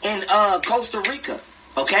bus in Costa Rica,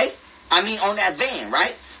 okay? I mean on that van,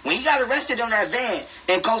 right? When he got arrested on that van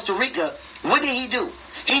in Costa Rica, what did he do?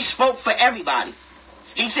 He spoke for everybody.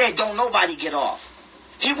 He said, don't nobody get off.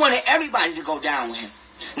 He wanted everybody to go down with him.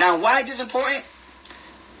 Now, why is this important?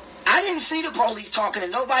 I didn't see the police talking to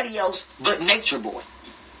nobody else but NatureBoy.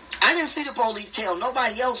 I didn't see the police tell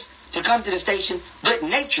nobody else to come to the station but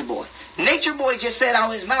NatureBoy. NatureBoy just said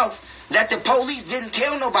out his mouth that the police didn't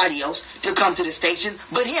tell nobody else to come to the station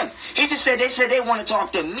but him. He just said they want to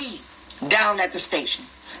talk to me down at the station.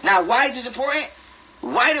 Now, why is this important?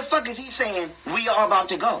 Why the fuck is he saying we are about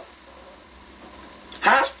to go?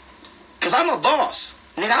 Huh? Because I'm a boss.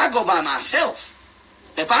 Nigga, I go by myself.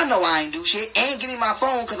 If I know I ain't do shit, and give me my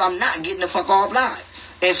phone because I'm not getting the fuck off live.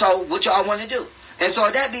 And so, what y'all want to do? And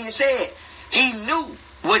so, that being said, he knew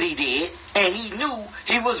what he did, and he knew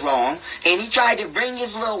he was wrong, and he tried to bring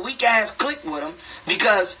his little weak-ass clique with him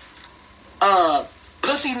because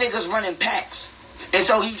pussy niggas running packs. And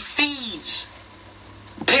so, he feeds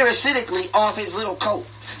parasitically off his little coat.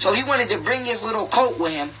 So, he wanted to bring his little coat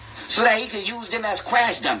with him so that he could use them as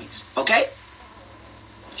crash dummies. Okay?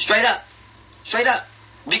 Straight up.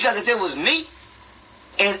 Because if it was me,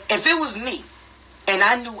 and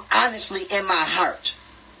I knew honestly in my heart,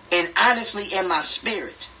 and honestly in my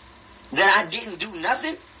spirit, that I didn't do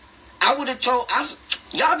nothing, I would have told,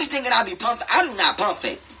 y'all be thinking I be pumping. I do not pump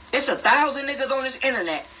fake. It's 1,000 niggas on this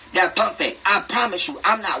internet that pump fake. I promise you,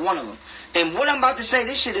 I'm not one of them. And what I'm about to say,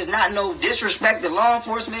 this shit is not no disrespect to law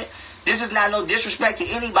enforcement. This is not no disrespect to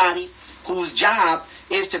anybody whose job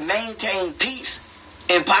is to maintain peace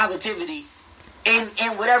and positivity in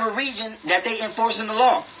whatever region that they enforcing the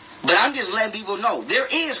law. But I'm just letting people know there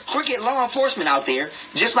is crooked law enforcement out there,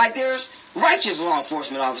 just like there's righteous law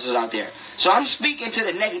enforcement officers out there. So I'm speaking to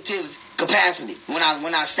the negative capacity when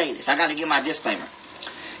I say this. I got to give my disclaimer.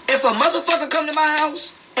 If a motherfucker come to my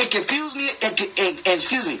house and confuse me and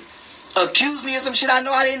excuse me, accuse me of some shit I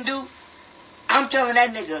know I didn't do, I'm telling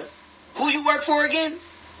that nigga, who you work for again?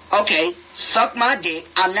 Okay, suck my dick.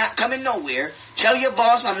 I'm not coming nowhere. Tell your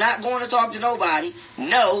boss I'm not going to talk to nobody.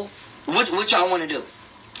 No. What y'all want to do?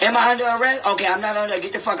 Am I under arrest? Okay, I'm not under.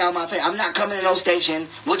 Get the fuck out of my face. I'm not coming to no station.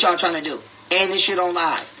 What y'all trying to do? And this shit on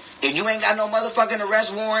live. If you ain't got no motherfucking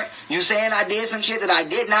arrest warrant, you saying I did some shit that I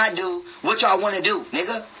did not do, what y'all want to do,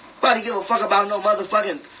 nigga? Nobody give a fuck about no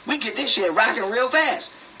motherfucking. We get this shit rocking real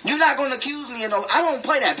fast. You're not going to accuse me of no. I don't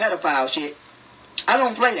play that pedophile shit. I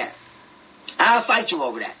don't play that. I'll fight you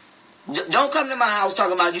over that. Don't come to my house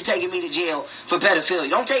talking about you taking me to jail for pedophilia.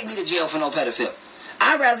 Don't take me to jail for no pedophilia.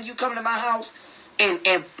 I'd rather you come to my house and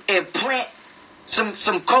plant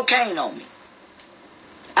some cocaine on me.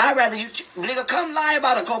 I'd rather you, nigga, come lie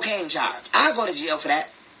about a cocaine charge. I'll go to jail for that.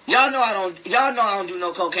 Y'all know I don't do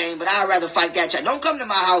no cocaine, but I'd rather fight that charge. Don't come to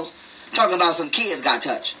my house talking about some kids got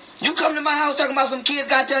touched. You come to my house talking about some kids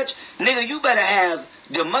got touched, nigga, you better have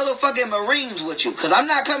the motherfucking Marines with you. Cause we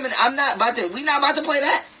not about to play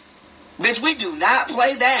that. Bitch, we do not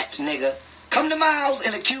play that, nigga. Come to my house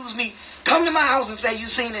and accuse me. Come to my house and say you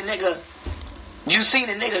seen a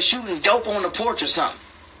nigga shooting dope on the porch or something.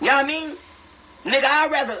 You know what I mean? Nigga,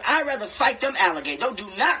 I'd rather fight them alligators. Do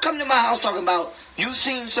not come to my house talking about you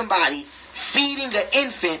seen somebody feeding an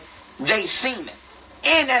infant they semen.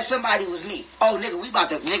 And that somebody was me. Oh,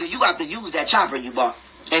 nigga, you got to use that chopper you bought.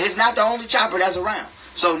 And it's not the only chopper that's around.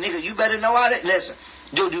 So, nigga, you better know how to... Listen,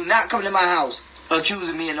 do not come to my house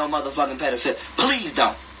accusing me of no motherfucking pedophilia. Please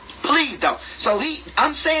don't. Please don't. So,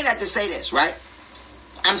 I'm saying that to say this, right?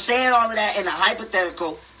 I'm saying all of that in a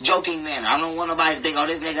hypothetical, joking manner. I don't want nobody to think, oh,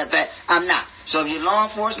 this nigga fat. I'm not. So, if you're law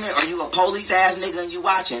enforcement or you a police-ass nigga and you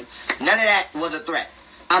watching, none of that was a threat.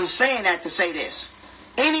 I'm saying that to say this.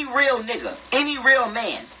 Any real nigga, any real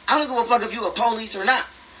man, I don't give a fuck if you a police or not.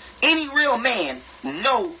 Any real man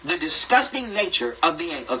know the disgusting nature of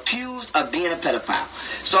being accused of being a pedophile.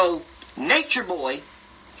 So, NatureBoy,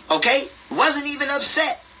 okay, wasn't even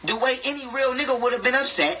upset the way any real nigga would have been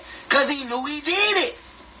upset because he knew he did it.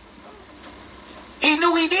 He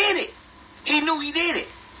knew he did it. He knew he did it.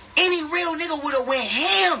 Any real nigga would have went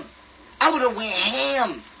ham. I would have went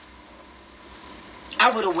ham.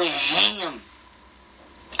 I would have went ham.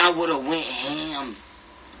 I would have went ham.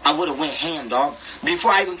 I would have went ham, dog. Before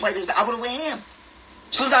I even played this, I would have went ham.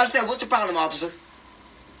 As soon as I said, what's the problem, officer?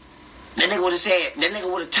 That nigga would have said, that nigga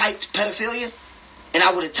would have typed pedophilia, and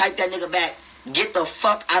I would have typed that nigga back, get the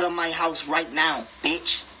fuck out of my house right now,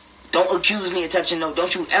 bitch. Don't accuse me of touching no,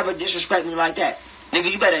 don't you ever disrespect me like that. Nigga,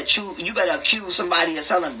 you better accuse somebody of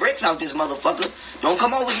selling bricks out this motherfucker. Don't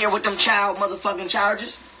come over here with them child motherfucking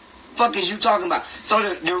charges. Fuck is you talking about? So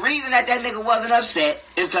the reason that nigga wasn't upset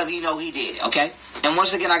is because he know he did it, okay? And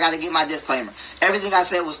once again, I got to give my disclaimer. Everything I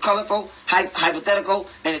said was colorful, hypothetical,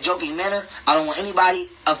 in a joking manner. I don't want anybody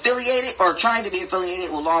affiliated or trying to be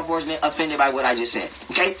affiliated with law enforcement offended by what I just said,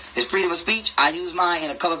 okay? It's freedom of speech. I use mine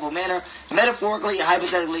in a colorful manner, metaphorically and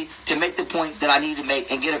hypothetically, to make the points that I need to make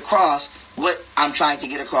and get across what I'm trying to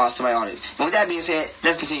get across to my audience. And with that being said,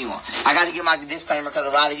 let's continue on. I got to give my disclaimer because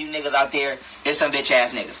a lot of you niggas out there is some bitch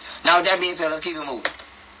ass niggas. Now with that being said, let's keep it moving.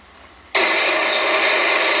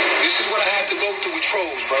 This is what I have to go through with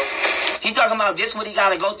trolls, bro. He talking about this what he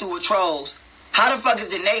got to go through with trolls. How the fuck is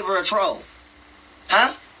the neighbor a troll?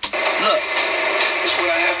 Huh? Look. This is what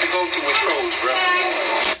I have to go through with trolls, bro.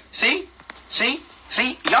 See?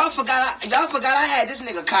 Y'all forgot I had this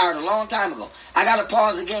nigga card a long time ago. I gotta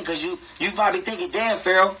pause again because you probably thinking, damn,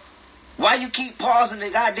 Pharaoh, why you keep pausing the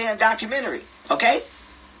goddamn documentary? Okay?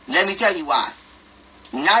 Let me tell you why.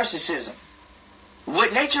 Narcissism.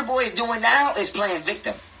 What NatureBoy is doing now is playing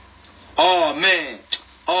victim. Oh, man.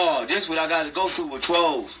 Oh, this what I gotta go through with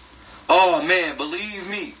trolls. Oh, man, believe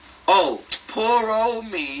me. Oh, poor old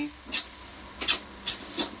me.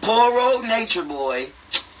 Poor old NatureBoy.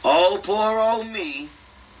 Oh, poor old me.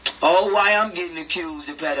 Oh, why I'm getting accused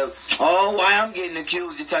of pedo. Oh, why I'm getting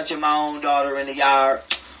accused of touching my own daughter in the yard.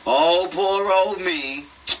 Oh, poor old me.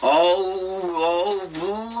 Oh,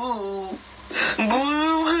 boo.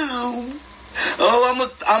 Boo.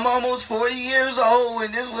 Oh, I'm almost 40 years old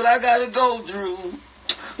and this is what I gotta go through.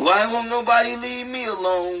 Why won't nobody leave me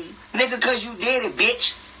alone? Nigga, cause you did it,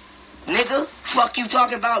 bitch. Nigga, fuck you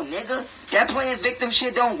talking about, nigga. That playing victim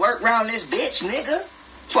shit don't work around this bitch, nigga.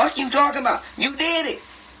 Fuck you talking about. You did it.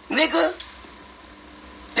 Nigga.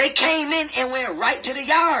 They came in and went right to the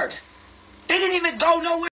yard. They didn't even go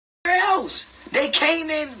nowhere else. They came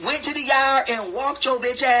in, went to the yard, and walked your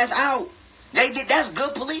bitch ass out. They did. That's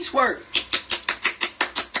good police work.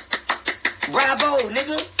 Bravo,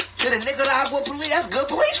 nigga. to the Nicaragua police. That's good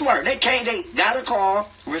police work. They came, they got a call,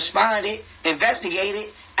 responded,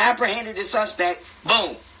 investigated, apprehended the suspect.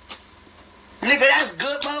 Boom. Nigga, that's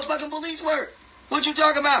good motherfucking police work. What you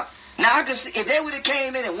talking about? Now, I could see, if they would have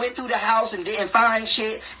came in and went through the house and didn't find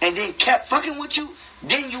shit and then kept fucking with you,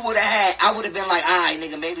 then you would have had, I would have been like, all right,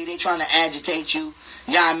 nigga, maybe they trying to agitate you.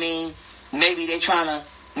 You know what I mean? Maybe they trying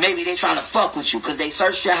to fuck with you because they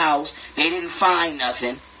searched your house. They didn't find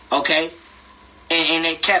nothing, okay? And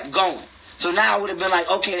they kept going. So now I would have been like,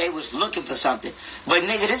 okay, they was looking for something. But,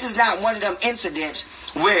 nigga, this is not one of them incidents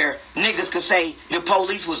where niggas could say the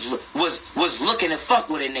police was looking to fuck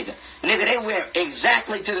with a nigga. Nigga, they went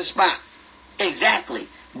exactly to the spot. Exactly.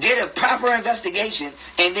 Did a proper investigation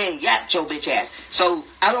and then yapped your bitch ass. So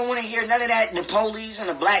I don't want to hear none of that. The police and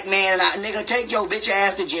the black man. Nigga, take your bitch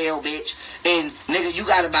ass to jail, bitch. And, nigga, you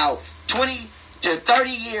got about 20 to 30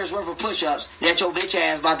 years worth of push-ups that your bitch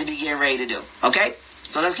ass about to be getting ready to do. Okay?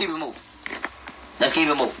 So let's keep it moving. Let's keep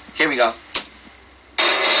it moving. Here we go.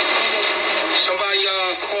 Somebody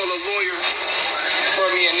call a lawyer for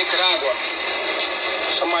me in Nicaragua.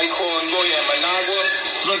 Somebody call a lawyer in Managua.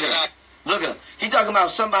 Look at him. Look at him. He talking about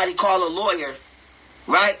somebody call a lawyer,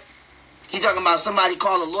 right? He talking about somebody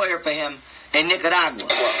call a lawyer for him in Nicaragua.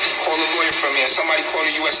 Call a lawyer for me and somebody call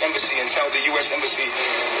the U.S. Embassy and tell the U.S. Embassy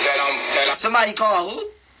that Somebody call who?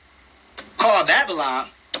 Call Babylon.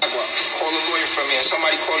 Call a lawyer for me and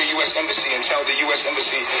somebody call the U.S. Embassy and tell the U.S.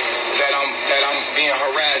 Embassy that I'm being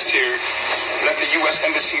harassed here. Let the U.S.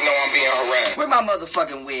 Embassy know I'm being harassed. Where my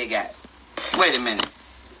motherfucking wig at? Wait a minute.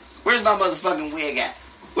 Where's my motherfucking wig at?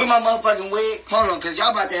 Where's my motherfucking wig? Hold on, because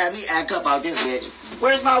y'all about to have me act up out this bitch.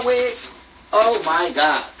 Where's my wig? Oh, my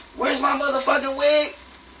God. Where's my motherfucking wig?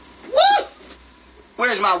 What?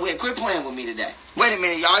 Where's my wig? Quit playing with me today. Wait a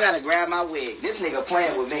minute, y'all got to grab my wig. This nigga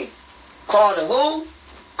playing with me. Called the who?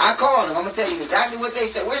 I called him. I'm going to tell you exactly what they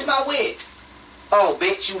said. Where's my wig? Oh,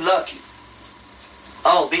 bitch, you lucky.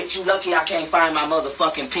 Oh, bitch, you lucky I can't find my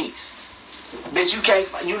motherfucking piece. Bitch,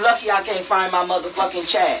 you lucky I can't find my motherfucking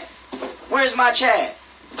Chad. Where's my Chad?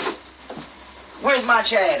 Where's my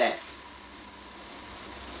Chad at?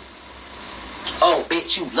 Oh,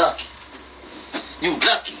 bitch, you lucky. You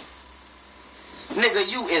lucky.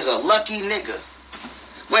 Nigga, you is a lucky nigga.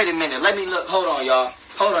 Wait a minute, let me look. Hold on, y'all.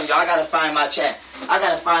 Hold on, y'all. I gotta find my Chad. I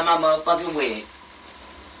gotta find my motherfucking wig.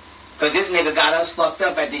 Cause this nigga got us fucked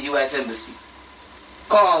up at the U.S. Embassy.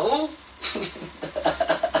 Call who?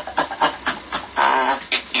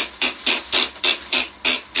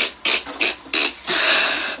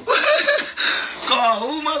 Call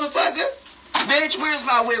who, motherfucker? Bitch, where's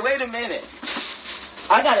my wig? Wait a minute.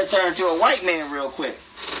 I gotta turn to a white man real quick.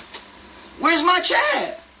 Where's my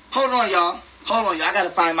Chad? Hold on, y'all. Hold on, y'all. I gotta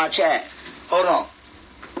find my Chad. Hold on.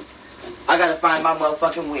 I gotta find my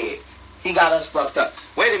motherfucking wig. He got us fucked up.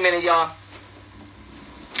 Wait a minute, y'all.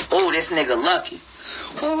 Oh, this nigga lucky.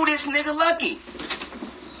 Oh, this nigga lucky.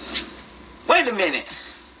 Wait a minute.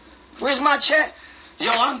 Where's my Chad?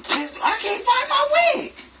 Yo, I'm pissed. I can't find my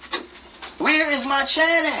wig. Where is my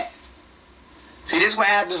Chad at? See, this is what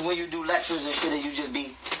happens when you do lectures and shit and you just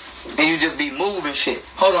be moving shit.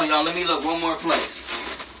 Hold on, y'all. Let me look one more place.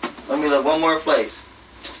 Let me look one more place.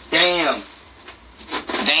 Damn.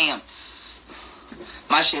 Damn.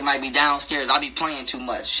 My shit might be downstairs. I be playing too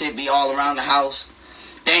much. Shit be all around the house.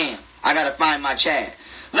 Damn. I gotta find my Chad.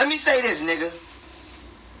 Let me say this, nigga.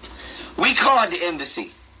 We called the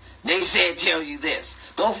embassy. They said tell you this.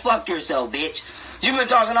 Go fuck yourself, bitch. You been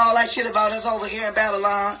talking all that shit about us over here in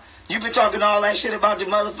Babylon. You been talking all that shit about the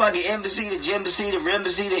motherfucking embassy, the Jembassy, the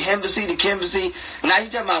Rembassy, the Hembassy, the Kimbassy. Now you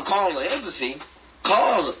talking about calling the embassy.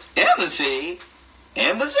 Call the embassy.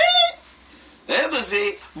 Embassy?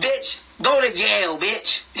 Embassy? Bitch, go to jail,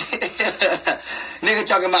 bitch. Nigga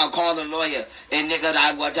talking about call the lawyer and nigga,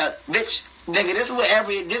 bitch, nigga, this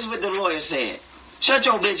is what the lawyer said. Shut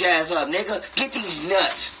your bitch ass up, nigga. Get these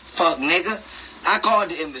nuts. Fuck, nigga. I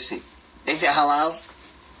called the embassy. They said, hello?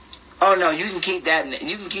 Oh, no, you can keep that,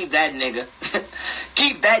 nigga. Keep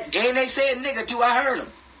that. And they said nigga, too. I heard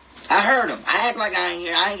them. I act like I ain't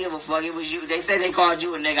here. I ain't give a fuck. It was you. They said they called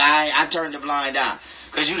you a nigga. I turned the blind eye.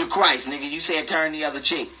 Because you the Christ, nigga. You said turn the other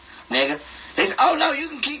cheek, nigga. They said, oh, no, you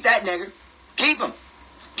can keep that, nigga. Keep him.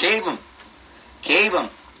 Keep him. Keep him.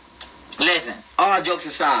 Listen, all jokes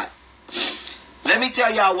aside. Let me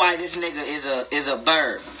tell y'all why this nigga is a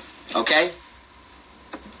bird, okay?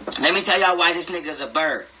 Let me tell y'all why this nigga is a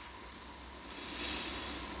bird.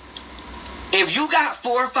 If you got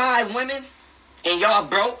 4 or 5 women and y'all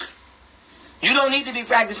broke, you don't need to be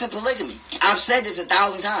practicing polygamy. I've said this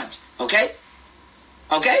 1,000 times, okay?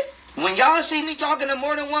 Okay? When y'all see me talking to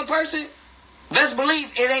more than one person, best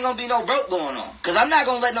believe it ain't gonna be no broke going on. Because I'm not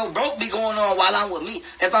gonna let no broke be going on while I'm with me.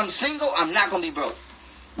 If I'm single, I'm not gonna be broke.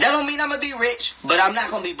 That don't mean I'm gonna be rich, but I'm not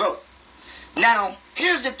gonna be broke. Now,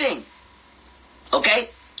 here's the thing. Okay?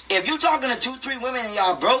 If you talking to 2-3 women and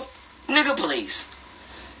y'all broke, nigga, please.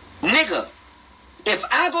 Nigga, if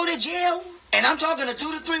I go to jail and I'm talking to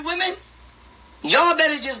 2 to 3 women, y'all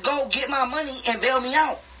better just go get my money and bail me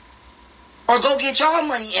out. Or go get y'all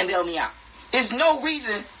money and bail me out. There's no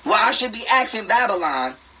reason why I should be asking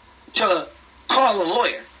Babylon to call a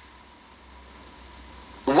lawyer.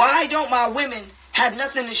 Why don't my women have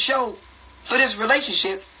nothing to show for this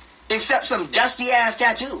relationship except some dusty ass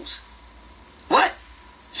tattoos? What?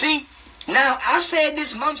 See, now I said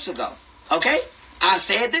this months ago, okay? I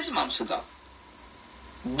said this months ago.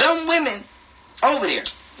 Them women over there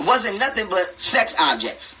wasn't nothing but sex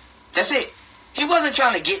objects. That's it. He wasn't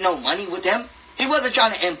trying to get no money with them. He wasn't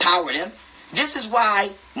trying to empower them. This is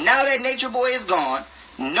why, now that NatureBoy is gone,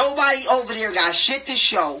 nobody over there got shit to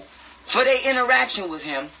show for their interaction with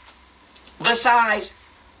him besides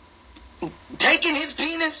taking his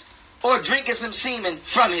penis or drinking some semen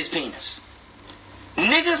from his penis.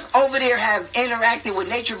 Niggas over there have interacted with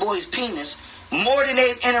NatureBoy's penis more than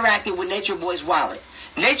they've interacted with NatureBoy's wallet.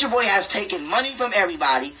 NatureBoy has taken money from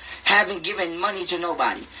everybody, haven't given money to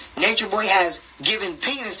nobody. NatureBoy has given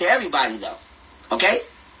penis to everybody, though. Okay?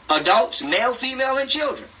 Adults, male, female, and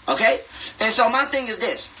children. Okay? And so my thing is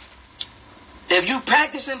this. If you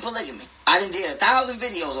practicing polygamy, I done did 1,000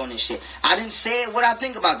 videos on this shit. I done said what I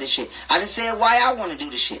think about this shit. I done said why I want to do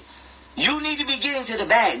this shit. You need to be getting to the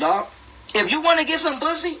bag, dog. If you want to get some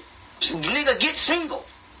pussy, nigga, get single.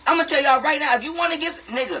 I'm going to tell y'all right now, if you want to get,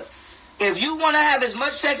 nigga, if you want to have as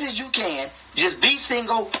much sex as you can, just be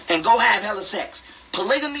single and go have hella sex.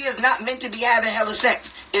 Polygamy is not meant to be having hella sex.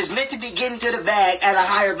 It's meant to be getting to the bag at a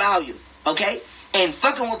higher value, okay? And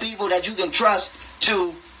fucking with people that you can trust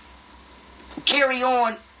to carry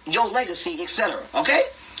on your legacy, etc., okay?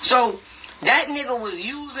 So, that nigga was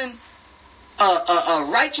using a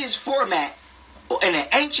righteous format in an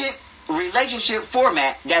ancient relationship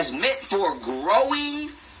format that's meant for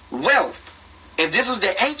growing wealth. If this was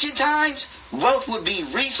the ancient times, wealth would be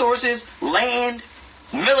resources, land,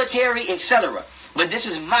 military, etc. But this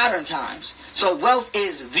is modern times. So wealth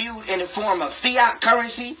is viewed in the form of fiat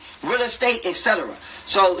currency, real estate, etc.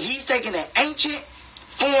 So he's taking an ancient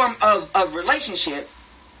form of relationship,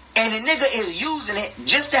 and the nigga is using it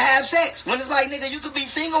just to have sex. When it's like, nigga, you could be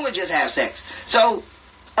single and just have sex. So,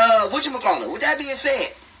 whatchamacallit? With that being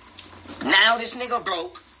said, now this nigga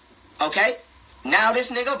broke, okay? Now this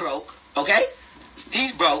nigga broke, okay?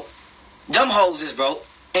 He's broke. Them hoes is broke.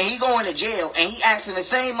 And he going to jail, and he asking the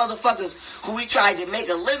same motherfuckers who he tried to make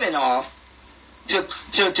a living off to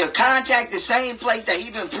contact the same place that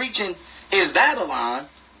he been preaching is Babylon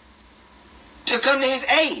to come to his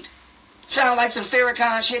aid. Sound like some Pharaoh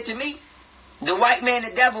shit to me. The white man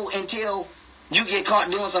the devil until you get caught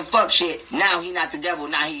doing some fuck shit. Now he not the devil,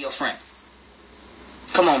 now he your friend.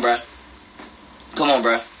 Come on, bruh. Come on,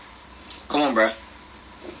 bruh. Come on, bruh.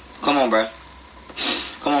 Come on, bruh.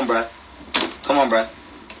 Come on, bruh. Come on, bruh.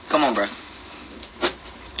 Come on, bruh.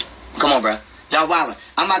 Come on, bruh. Y'all wildin'.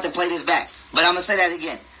 I'm about to play this back. But I'm going to say that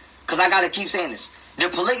again. Because I got to keep saying this. The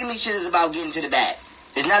polygamy shit is about getting to the bag.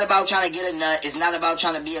 It's not about trying to get a nut. It's not about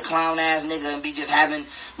trying to be a clown-ass nigga and be just having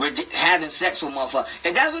sex with motherfuckers.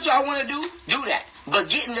 If that's what y'all want to do that. But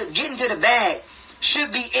getting to the bag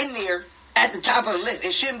should be in there at the top of the list.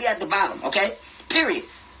 It shouldn't be at the bottom, okay? Period.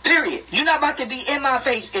 You're not about to be in my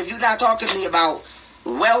face if you're not talking to me about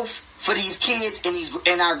wealth for these kids and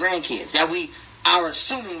our grandkids that we are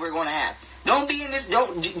assuming we're going to have. Don't be in this.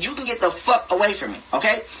 You can get the fuck away from me,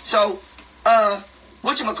 okay? So,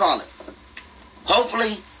 whatchamacallit?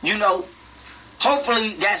 Hopefully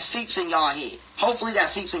that seeps in y'all head. Hopefully that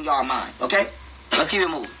seeps in y'all mind, okay? Let's keep it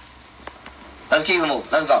moving. Let's go. You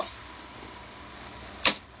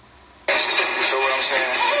feel what I'm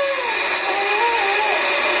saying?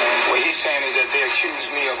 What he's saying is that they accuse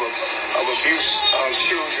me of abuse of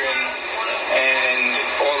children and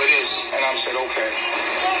all of this, and I'm said, okay.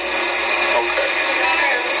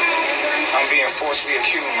 I'm being falsely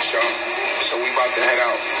accused, y'all. So we about to head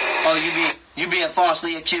out. Oh, you being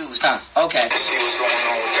falsely accused, huh? Okay. Let's see what's going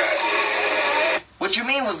on with that. What you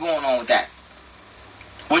mean what's going on with that?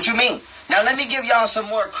 What you mean? Now let me give y'all some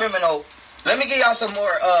more criminal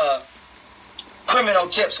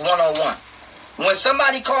tips 101. When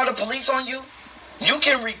somebody called the police on you, you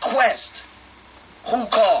can request who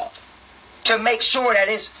called to make sure that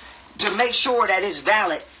it's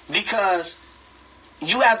valid, because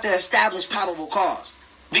you have to establish probable cause.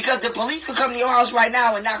 Because the police could come to your house right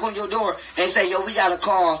now and knock on your door and say, yo, we got a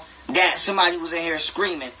call. that somebody was in here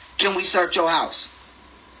screaming, can we search your house?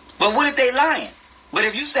 But what if they lying? But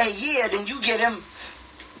if you say yeah, then you get them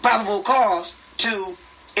probable cause to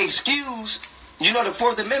excuse, the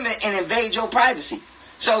Fourth Amendment and invade your privacy.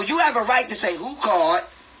 So you have a right to say who called,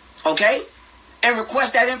 okay, and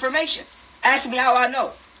request that information. Ask me how I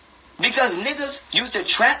know. Because niggas used to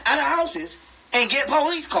trap out of houses and get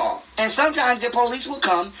police call. And sometimes the police would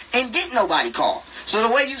come and didn't nobody call. So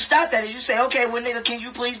the way you stop that is you say, okay, well, nigga, can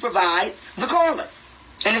you please provide the caller?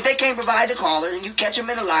 And if they can't provide the caller and you catch them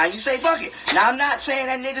in the line, you say, fuck it. Now, I'm not saying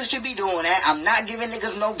that niggas should be doing that. I'm not giving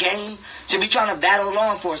niggas no game to be trying to battle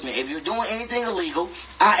law enforcement. If you're doing anything illegal,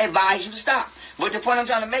 I advise you to stop. But the point I'm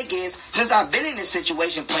trying to make is, since I've been in this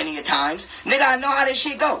situation plenty of times, nigga, I know how this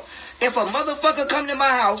shit go. If a motherfucker come to my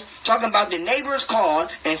house talking about the neighbors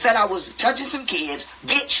called and said I was touching some kids,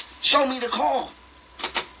 bitch, show me the call.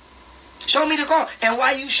 Show me the call. And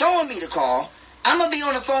while you showing me the call, I'm going to be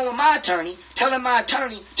on the phone with my attorney, telling my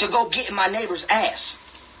attorney to go get in my neighbor's ass.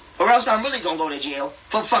 Or else I'm really going to go to jail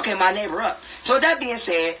for fucking my neighbor up. So that being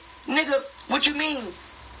said, nigga, what you mean?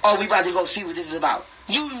 Oh, we about to go see what this is about.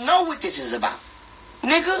 You know what this is about.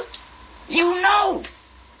 Nigga, you know.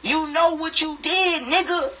 You know what you did,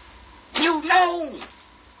 nigga. You know.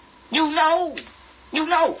 You know. You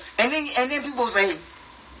know. And then people say,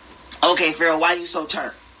 okay, Pharaoh, why you so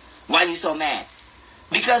turned? Why you so mad?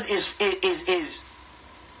 Because it's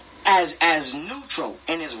as neutral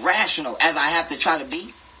and as rational as I have to try to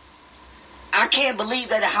be. I can't believe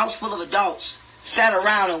that a house full of adults sat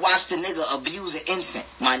around and watched a nigga abuse an infant,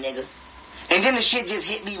 my nigga. And then the shit just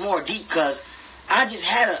hit me more deep because I just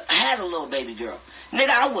had a little baby girl. Nigga,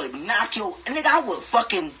 I would knock your... Nigga, I would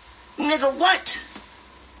fucking... Nigga, what?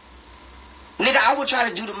 Nigga, I would try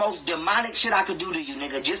to do the most demonic shit I could do to you,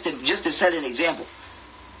 nigga, just to set an example.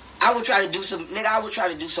 I would try to do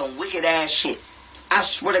some wicked ass shit. I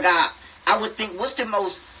swear to God, I would think,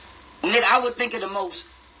 I would think of the most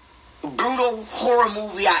brutal horror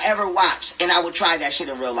movie I ever watched, and I would try that shit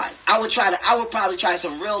in real life. I would probably try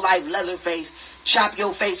some real life Leatherface, chop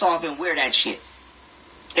your face off and wear that shit.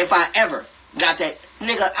 If I ever got that,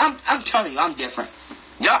 nigga, I'm telling you, I'm different.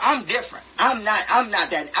 Y'all, I'm different. I'm not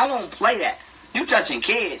that, I don't play that. You touching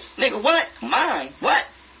kids. Nigga, what? Mine? What?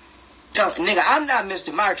 Nigga, I'm not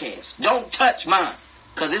Mr. Marquez. Don't touch mine.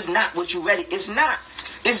 Because it's not what you ready. It's not.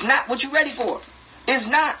 It's not what you ready for. It's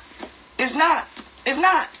not. It's not. It's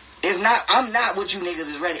not. It's not. I'm not what you niggas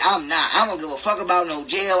is ready. I'm not. I don't give a fuck about no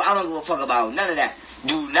jail. I don't give a fuck about none of that.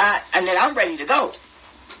 Do not. And nigga, I'm ready to go.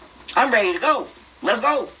 I'm ready to go. Let's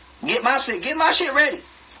go. Get my shit ready.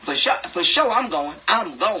 For sure, I'm going.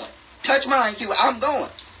 I'm going. Touch mine. See what I'm going.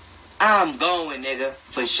 I'm going, nigga.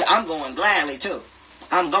 For sure. I'm going gladly, too.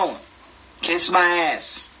 I'm going. Kiss my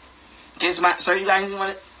ass. Sir, you got anything on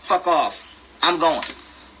it? Fuck off. I'm going.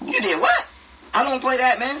 You did what? I don't play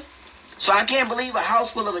that, man. So I can't believe a house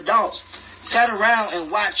full of adults sat around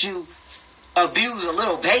and watch you abuse a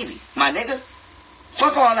little baby, my nigga.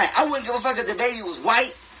 Fuck all that. I wouldn't give a fuck if the baby was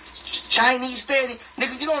white, Chinese, Spanish.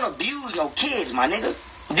 Nigga, you don't abuse no kids, my nigga.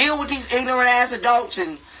 Deal with these ignorant ass adults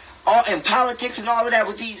and politics and all of that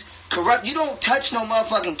with these corrupt. You don't touch no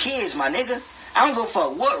motherfucking kids, my nigga. I don't go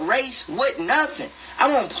for what race, what nothing. I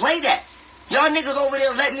don't play that. Y'all niggas over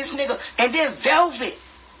there letting this nigga, and then Velvet.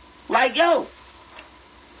 Like, yo,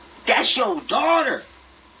 that's your daughter.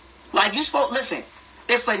 Like, listen,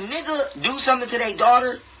 if a nigga do something to their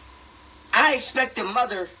daughter, I expect the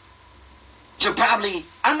mother to probably,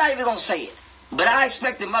 I'm not even going to say it, but I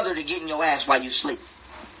expect the mother to get in your ass while you sleep.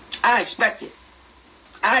 I expect it.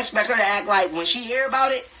 I expect her to act like when she hear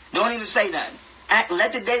about it, don't even say nothing.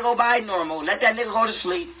 Let the day go by normal. Let that nigga go to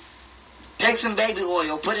sleep. Take some baby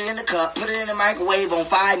oil, put it in the cup, put it in the microwave on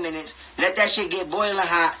 5 minutes, let that shit get boiling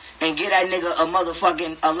hot, and get that nigga a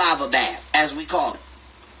motherfucking lava bath, as we call it.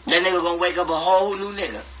 That nigga gonna wake up a whole new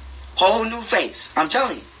nigga. Whole new face. I'm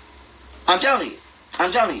telling you. I'm telling you.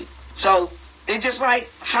 I'm telling you. So, it's just like,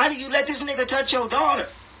 how do you let this nigga touch your daughter?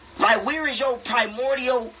 Like, where is your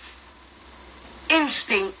primordial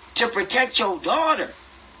instinct to protect your daughter?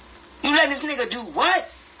 You let this nigga do what?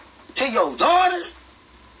 To your daughter?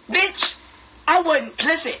 Bitch, I wouldn't,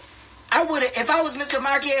 listen, I would have, if I was Mr.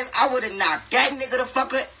 Marquez, I would have knocked that nigga the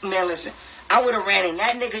fuck up. Man, listen, I would have ran in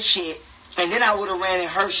that nigga's shit, and then I would have ran in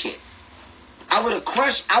her shit. I would have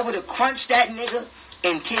crunched that nigga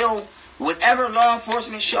until whatever law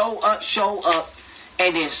enforcement show up,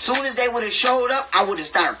 and then as soon as they would have showed up, I would have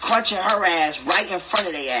started crunching her ass right in front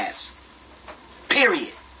of their ass.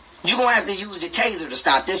 Period. You gonna have to use the taser to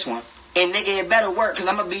stop this one. And nigga, it better work, because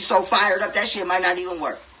I'm gonna be so fired up, that shit might not even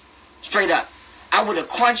work. Straight up. I would have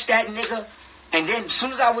crunched that nigga, and then as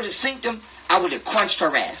soon as I would have synced him, I would have crunched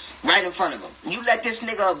her ass right in front of him. You let this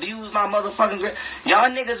nigga abuse my motherfucking grip. Y'all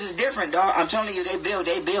niggas is different, dog. I'm telling you, they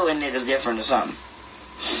building niggas different or something.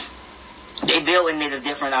 They building niggas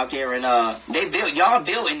different out there, and y'all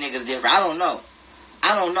building niggas different. I don't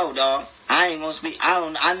know, dog. I ain't gonna speak.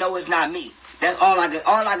 I know it's not me. That's all I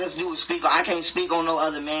can do is speak. I can't speak on no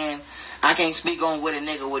other man. I can't speak on what a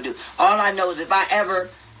nigga would do. All I know is if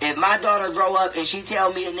my daughter grow up and she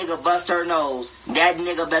tell me a nigga bust her nose, that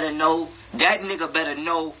nigga better know. That nigga better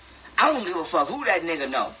know. I don't give a fuck who that nigga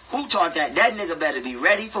know. Who taught that? That nigga better be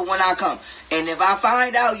ready for when I come. And if I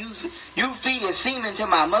find out you feeding semen to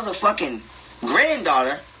my motherfucking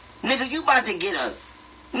granddaughter, nigga, you about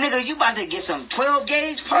to get some 12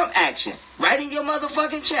 gauge pump action right in your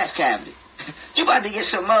motherfucking chest cavity. You about to get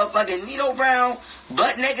some motherfucking Nino Brown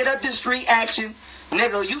butt naked up the street action.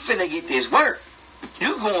 Nigga, you finna get this work.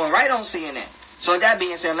 You going right on CNN. So with that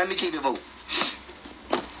being said, let me keep it moving.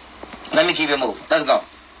 Let's go.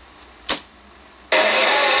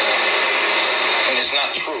 And it's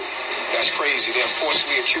not true. That's crazy. They're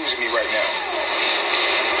forcibly accusing me right now.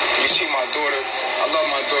 You see my daughter. I love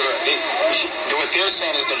my daughter. What they're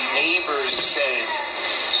saying is the neighbors said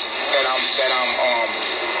that I'm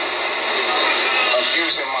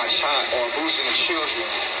abusing my child or abusing the children.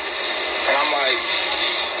 And I'm like,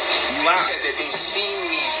 they said that they seen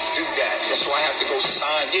me do that. And so I have to go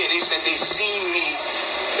sign. Yeah, they said they seen me.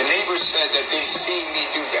 The neighbors said that they seen me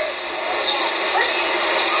do that. Right.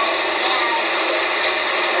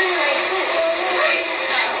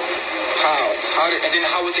 And then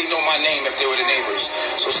how would they know my name if they were the neighbors?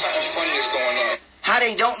 So something funny is going on. How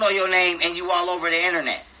they don't know your name and you all over the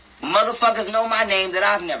internet? Motherfuckers know my name that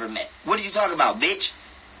I've never met. What are you talking about, bitch?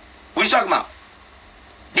 What are you talking about?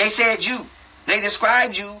 They said you. They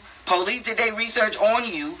described you. Police did they research on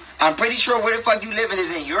you. I'm pretty sure where the fuck you living is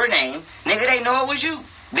in your name. Nigga, they know it was you,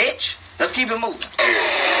 bitch. Let's keep it moving.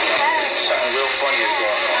 Something real funny is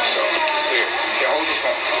going on. So, here, hold the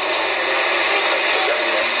phone.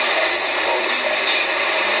 Hold the phone.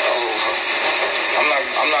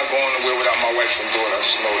 I'm not going nowhere without my wife and daughter. I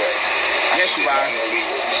just know that. Yes, you are.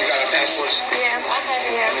 You got a passport? Yeah, I have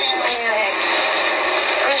it. Yeah.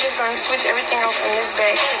 I'm just going to switch everything off from this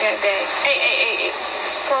bag to that bag. Hey.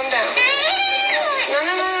 Calm down. No. Calm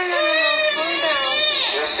down.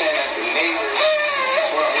 You're saying that the neighbors...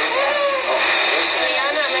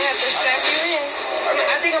 I'm going to have to strap you in.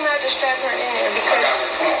 I think I'm going to have to strap her in there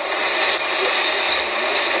because...